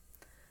palatable.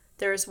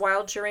 There's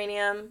wild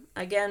geranium.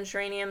 Again,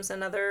 geranium's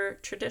another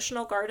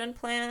traditional garden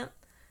plant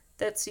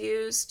that's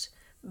used,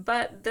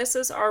 but this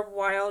is our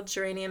wild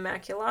geranium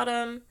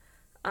maculatum.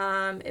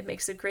 It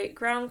makes a great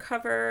ground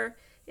cover.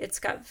 It's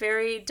got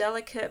very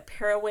delicate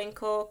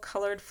periwinkle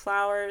colored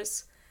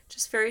flowers,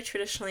 just very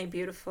traditionally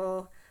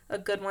beautiful. A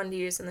good one to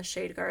use in the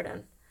shade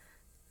garden.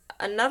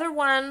 Another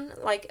one,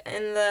 like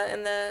in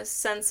the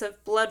sense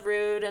of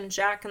bloodroot and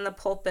Jack in the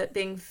Pulpit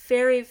being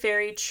very,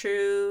 very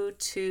true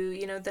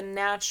to, the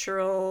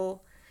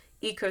natural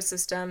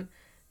ecosystem,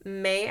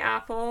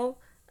 Mayapple,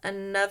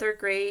 another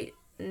great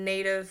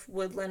native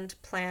woodland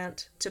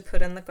plant to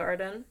put in the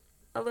garden.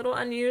 A little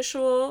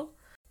unusual,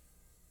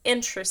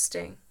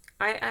 interesting.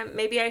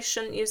 Maybe I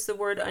shouldn't use the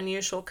word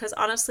unusual, because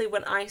honestly,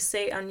 when I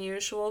say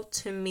unusual,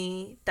 to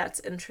me, that's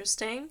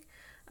interesting.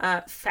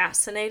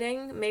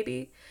 Fascinating,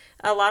 maybe.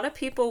 A lot of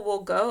people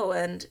will go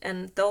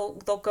and they'll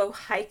go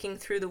hiking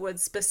through the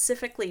woods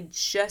specifically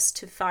just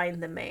to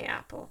find the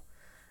Mayapple.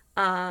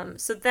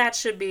 So that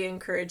should be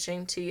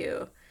encouraging to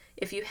you.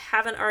 If you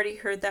haven't already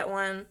heard that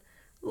one,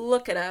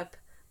 look it up.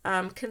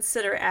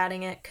 Consider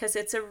adding it, because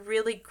it's a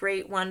really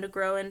great one to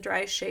grow in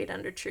dry shade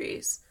under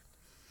trees.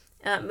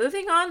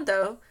 Moving on,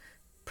 though,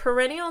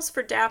 perennials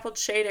for dappled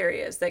shade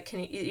areas that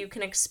you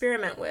can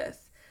experiment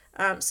with.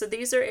 So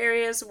these are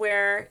areas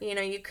where,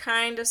 you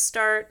kind of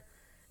start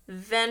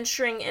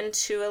venturing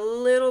into a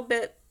little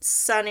bit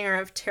sunnier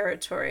of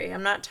territory.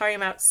 I'm not talking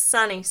about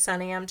sunny.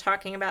 I'm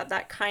talking about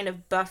that kind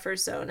of buffer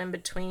zone in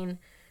between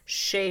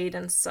shade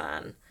and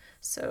sun.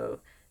 So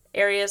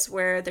areas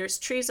where there's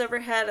trees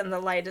overhead and the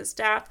light is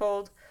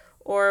dappled,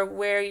 or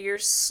where you're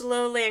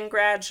slowly and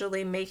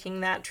gradually making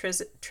that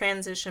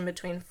transition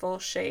between full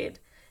shade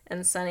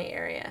and sunny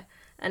area.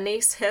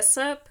 Anise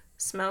hyssop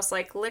smells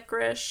like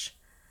licorice.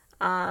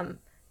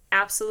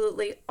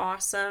 Absolutely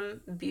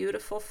awesome,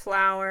 beautiful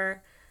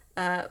flower.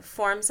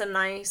 Forms a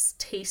nice,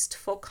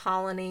 tasteful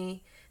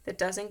colony that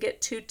doesn't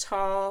get too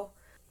tall.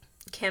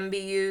 Can be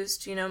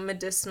used,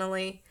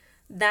 medicinally.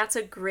 That's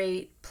a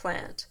great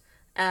plant.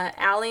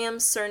 Allium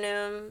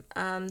cernum,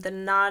 the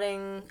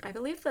nodding, I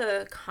believe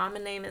the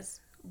common name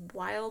is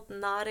wild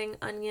nodding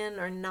onion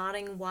or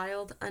nodding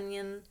wild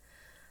onion.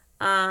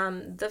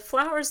 The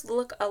flowers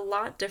look a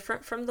lot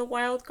different from the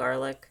wild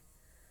garlic.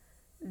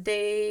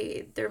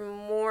 They're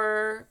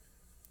more,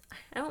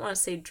 I don't want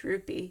to say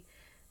droopy,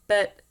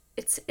 but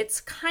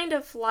it's kind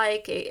of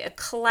like a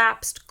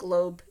collapsed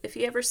globe. If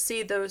you ever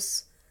see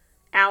those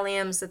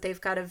alliums that they've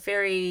got a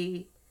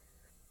very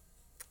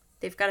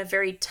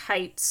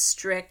tight,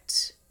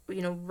 strict,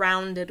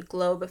 rounded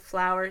globe of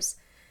flowers.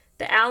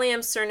 The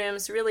Allium cernum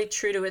is really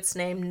true to its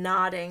name,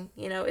 nodding.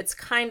 It's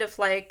kind of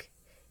like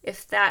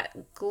if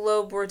that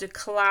globe were to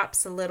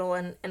collapse a little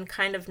and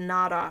kind of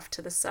nod off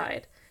to the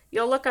side.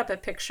 You'll look up a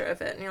picture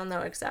of it and you'll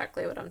know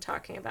exactly what I'm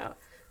talking about.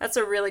 That's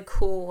a really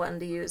cool one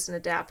to use in a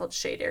dappled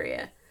shade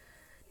area.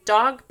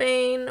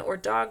 Dogbane or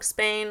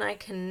dogsbane, I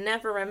can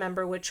never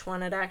remember which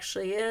one it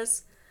actually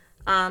is.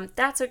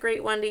 That's a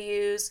great one to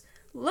use.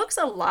 Looks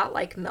a lot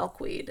like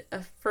milkweed.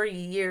 For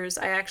years,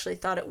 I actually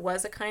thought it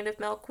was a kind of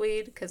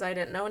milkweed because I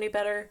didn't know any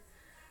better.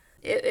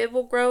 It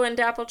will grow in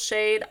dappled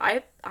shade.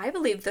 I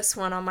believe this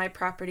one on my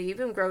property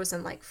even grows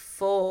in like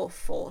full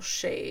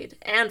shade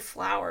and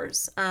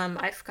flowers.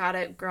 I've got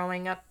it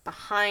growing up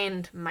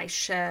behind my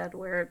shed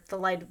where the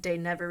light of day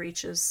never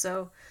reaches.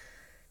 So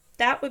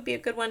that would be a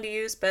good one to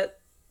use,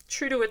 but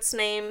true to its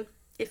name,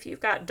 if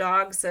you've got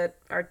dogs that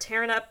are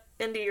tearing up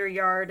into your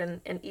yard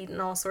and eaten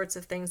all sorts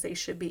of things they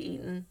should be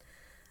eaten.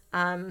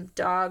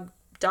 Dog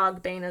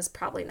bane is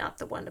probably not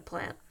the one to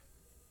plant.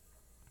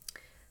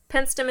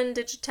 Penstemon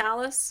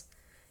digitalis.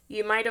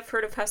 You might have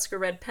heard of Husker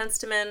Red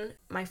Penstemon.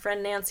 My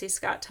friend Nancy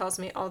Scott tells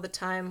me all the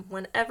time,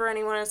 whenever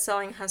anyone is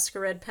selling Husker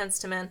Red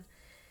Penstemon,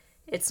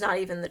 it's not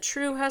even the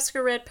true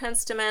Husker Red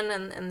Penstemon,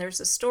 and there's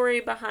a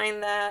story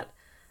behind that.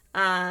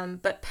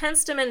 But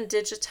Penstemon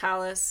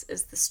digitalis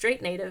is the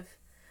straight native.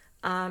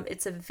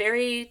 It's a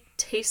very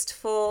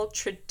tasteful,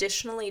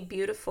 traditionally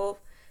beautiful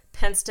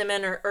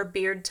penstemon or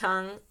beard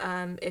tongue,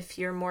 if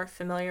you're more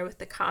familiar with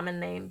the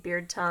common name,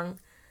 beard tongue.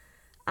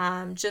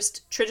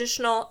 Just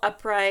traditional,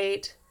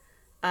 upright,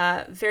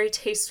 very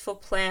tasteful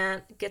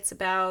plant. Gets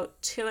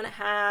about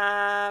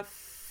 2.5,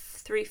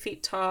 3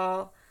 feet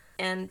tall,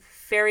 and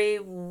very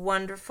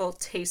wonderful,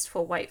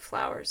 tasteful white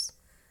flowers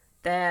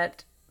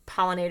that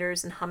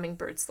pollinators and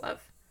hummingbirds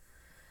love.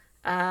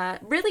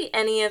 Really,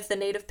 any of the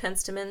native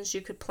penstemons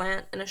you could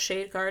plant in a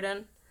shade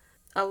garden.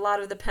 A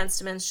lot of the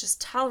penstemons just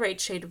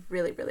tolerate shade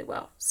really, really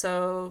well.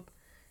 So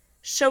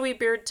showy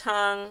beard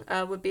tongue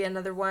would be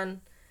another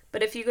one.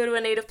 But if you go to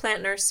a native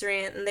plant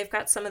nursery and they've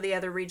got some of the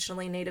other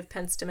regionally native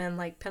penstemon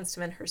like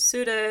Penstemon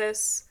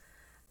hirsutus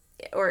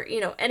or,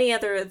 any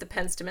other of the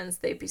penstemons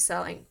they'd be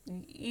selling,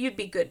 you'd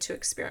be good to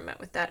experiment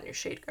with that in your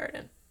shade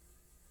garden.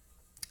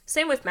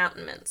 Same with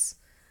mountain mints.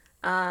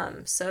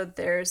 So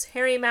there's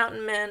hairy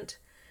mountain mint,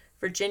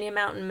 Virginia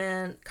mountain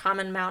mint,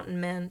 common mountain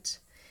mint,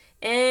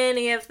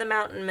 any of the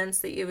mountain mints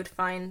that you would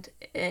find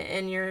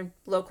in your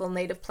local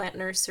native plant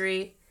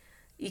nursery.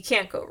 You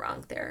can't go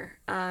wrong there.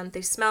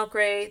 They smell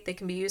great. They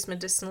can be used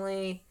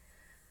medicinally.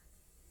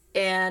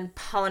 And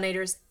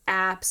pollinators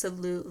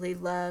absolutely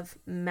love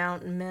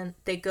mountain mint.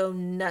 They go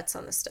nuts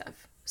on the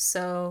stuff.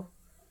 So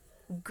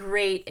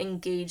great,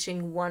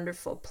 engaging,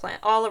 wonderful plant.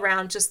 All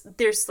around, just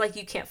there's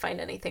you can't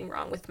find anything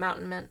wrong with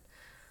mountain mint.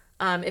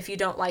 If you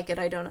don't like it,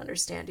 I don't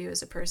understand you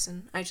as a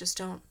person. I just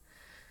don't.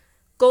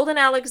 Golden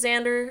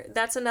Alexander,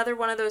 that's another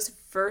one of those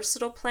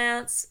versatile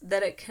plants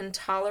that it can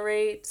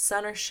tolerate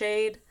sun or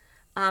shade.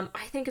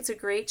 I think it's a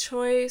great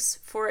choice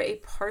for a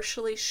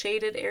partially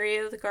shaded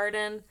area of the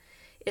garden.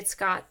 It's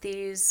got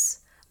these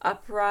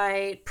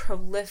upright,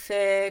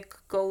 prolific,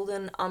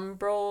 golden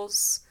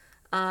umbrals.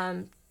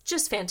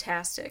 Just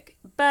fantastic.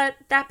 But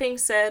that being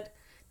said,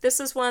 this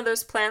is one of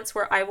those plants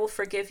where I will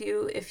forgive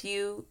you if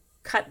you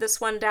cut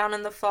this one down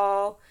in the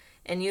fall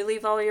and you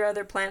leave all your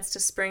other plants to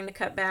spring to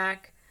cut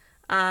back.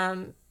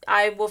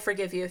 I will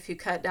forgive you if you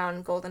cut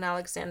down Golden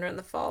Alexander in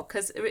the fall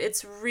because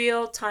its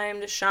real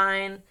time to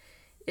shine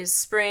is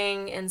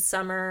spring and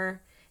summer,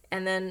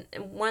 and then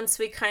once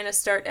we kind of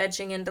start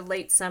edging into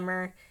late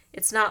summer,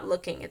 it's not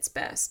looking its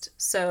best.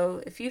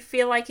 So if you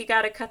feel like you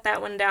got to cut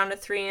that one down to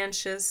 3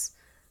 inches,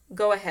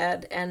 go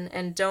ahead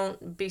and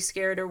don't be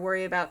scared or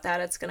worry about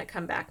that. It's going to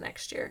come back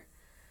next year.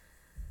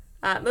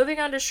 Moving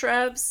on to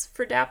shrubs,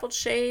 for dappled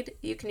shade,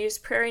 you can use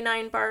prairie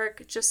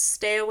ninebark. Just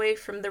stay away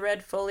from the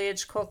red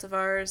foliage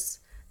cultivars.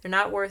 They're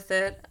not worth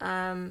it.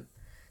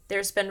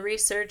 There's been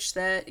research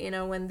that,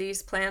 when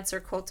these plants are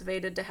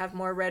cultivated to have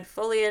more red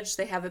foliage,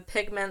 they have a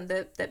pigment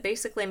that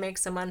basically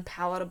makes them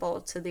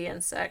unpalatable to the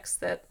insects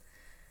that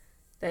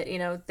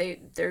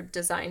they're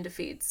designed to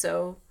feed.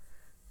 So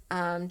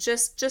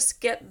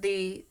just get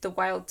the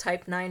wild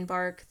type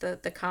ninebark,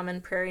 the common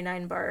prairie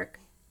ninebark.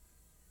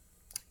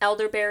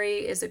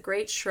 Elderberry is a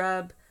great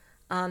shrub.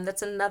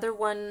 That's another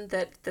one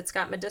that's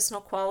got medicinal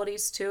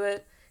qualities to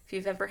it. If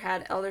you've ever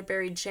had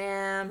elderberry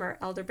jam or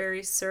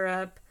elderberry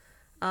syrup,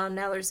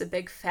 now there's a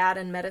big fad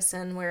in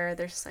medicine where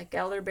there's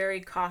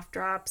elderberry cough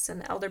drops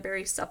and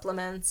elderberry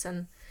supplements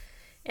and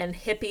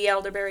hippie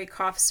elderberry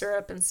cough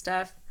syrup and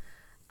stuff.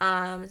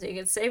 So you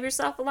can save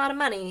yourself a lot of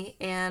money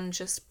and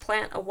just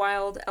plant a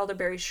wild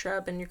elderberry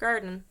shrub in your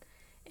garden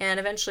and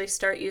eventually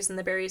start using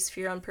the berries for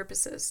your own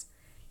purposes.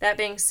 That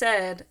being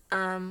said,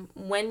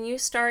 when you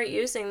start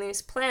using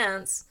these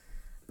plants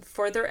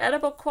for their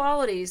edible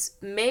qualities,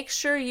 make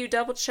sure you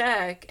double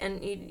check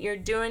and you're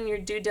doing your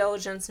due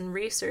diligence and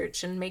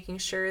research and making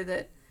sure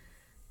that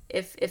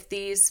if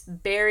these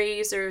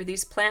berries or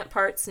these plant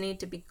parts need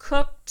to be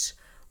cooked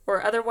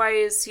or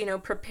otherwise,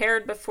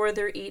 prepared before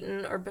they're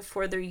eaten or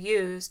before they're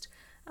used,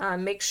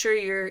 make sure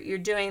you're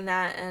doing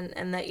that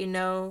and that you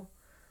know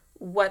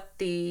what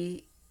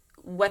the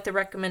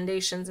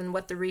recommendations and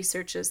what the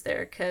research is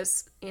there,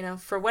 because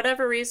for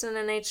whatever reason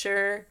in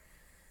nature,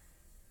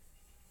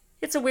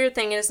 it's a weird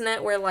thing, isn't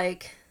it, where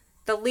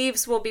the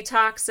leaves will be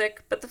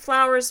toxic but the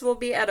flowers will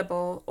be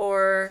edible,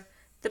 or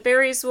the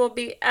berries will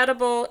be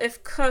edible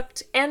if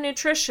cooked and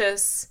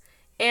nutritious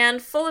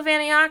and full of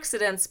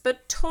antioxidants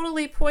but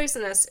totally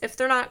poisonous if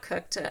they're not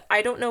cooked.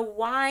 I don't know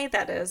why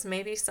that is.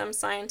 Maybe some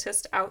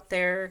scientist out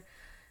there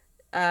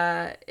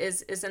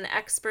is an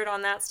expert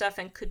on that stuff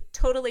and could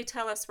totally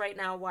tell us right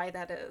now why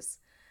that is.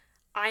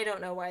 I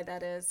don't know why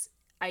that is.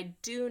 I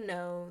do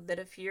know that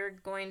if you're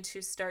going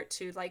to start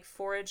to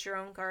forage your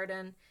own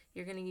garden,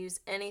 you're going to use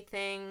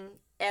anything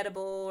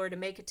edible or to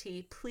make a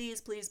tea,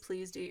 please, please,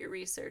 please do your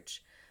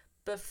research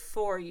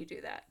before you do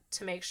that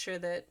to make sure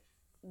that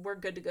we're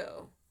good to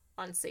go.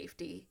 on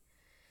safety.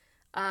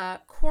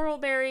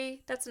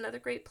 Coralberry, that's another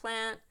great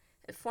plant.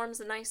 It forms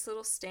a nice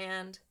little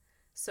stand.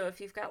 So if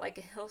you've got like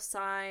a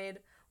hillside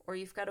or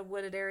you've got a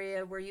wooded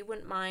area where you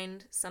wouldn't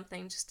mind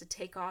something just to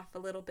take off a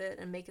little bit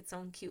and make its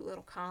own cute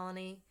little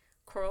colony,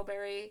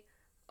 coralberry,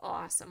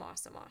 awesome,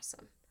 awesome,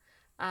 awesome.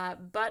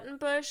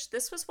 Buttonbush,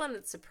 this was one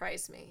that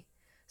surprised me.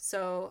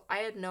 So I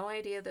had no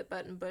idea that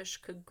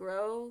buttonbush could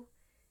grow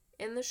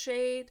in the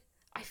shade.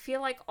 I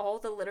feel like all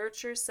the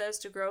literature says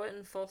to grow it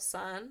in full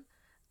sun,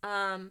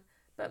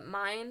 but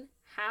mine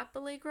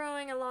happily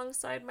growing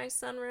alongside my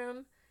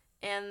sunroom,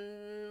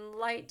 and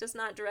light does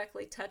not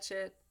directly touch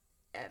it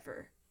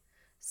ever.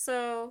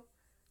 So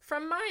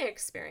from my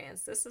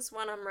experience, this is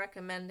one I'm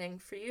recommending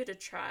for you to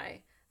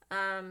try,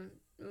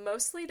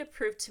 mostly to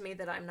prove to me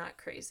that I'm not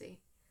crazy.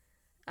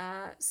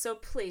 So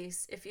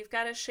please, if you've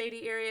got a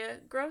shady area,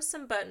 grow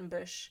some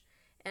buttonbush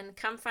and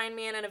come find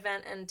me in an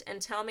event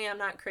and tell me I'm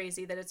not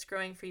crazy, that it's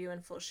growing for you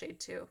in full shade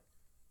too.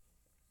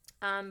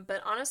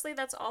 But honestly,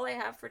 that's all I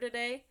have for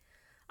today.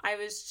 I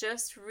was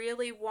just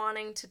really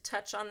wanting to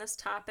touch on this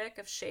topic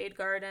of shade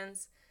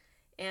gardens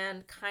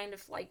and kind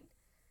of like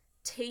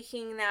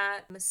taking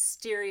that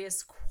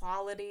mysterious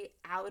quality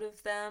out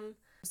of them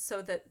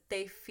so that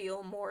they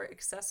feel more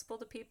accessible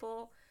to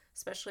people,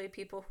 especially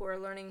people who are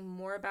learning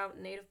more about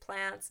native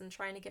plants and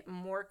trying to get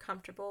more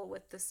comfortable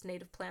with this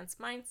native plants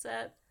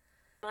mindset.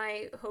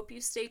 I hope you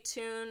stay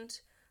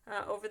tuned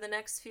over the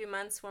next few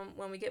months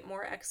when we get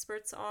more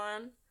experts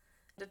on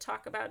to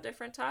talk about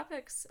different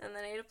topics in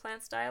the native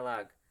plants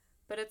dialogue.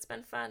 But it's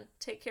been fun.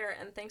 Take care,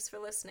 and thanks for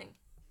listening.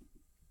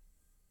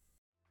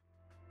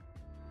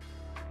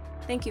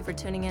 Thank you for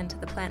tuning in to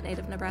the Plant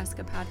Native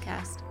Nebraska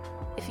podcast.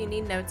 If you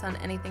need notes on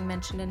anything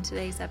mentioned in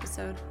today's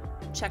episode,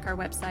 check our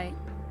website,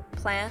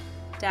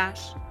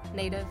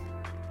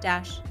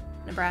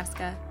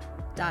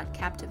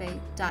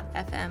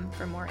 plant-native-nebraska.captivate.fm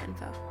for more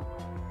info.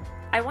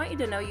 I want you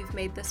to know you've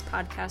made this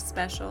podcast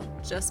special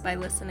just by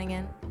listening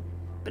in.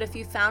 But if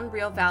you found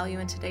real value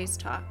in today's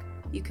talk,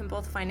 you can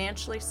both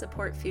financially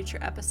support future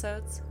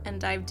episodes and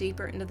dive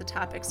deeper into the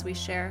topics we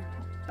share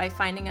by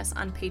finding us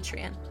on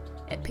Patreon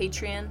at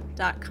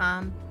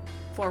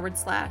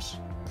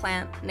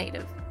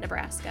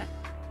patreon.com/plantnativenebraska.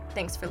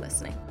 Thanks for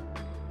listening.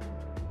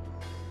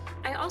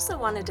 I also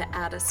wanted to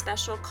add a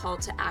special call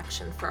to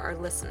action for our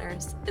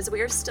listeners, as we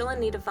are still in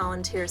need of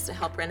volunteers to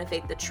help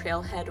renovate the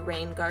Trailhead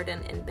Rain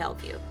Garden in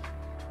Bellevue.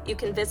 You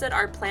can visit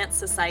our Plant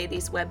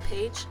Society's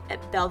webpage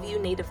at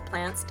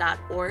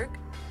bellevuenativeplants.org,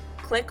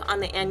 click on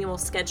the annual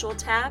schedule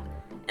tab,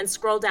 and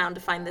scroll down to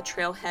find the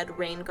Trailhead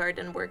Rain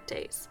Garden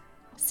workdays.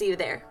 See you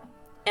there.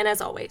 And as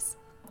always,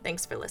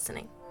 thanks for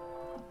listening.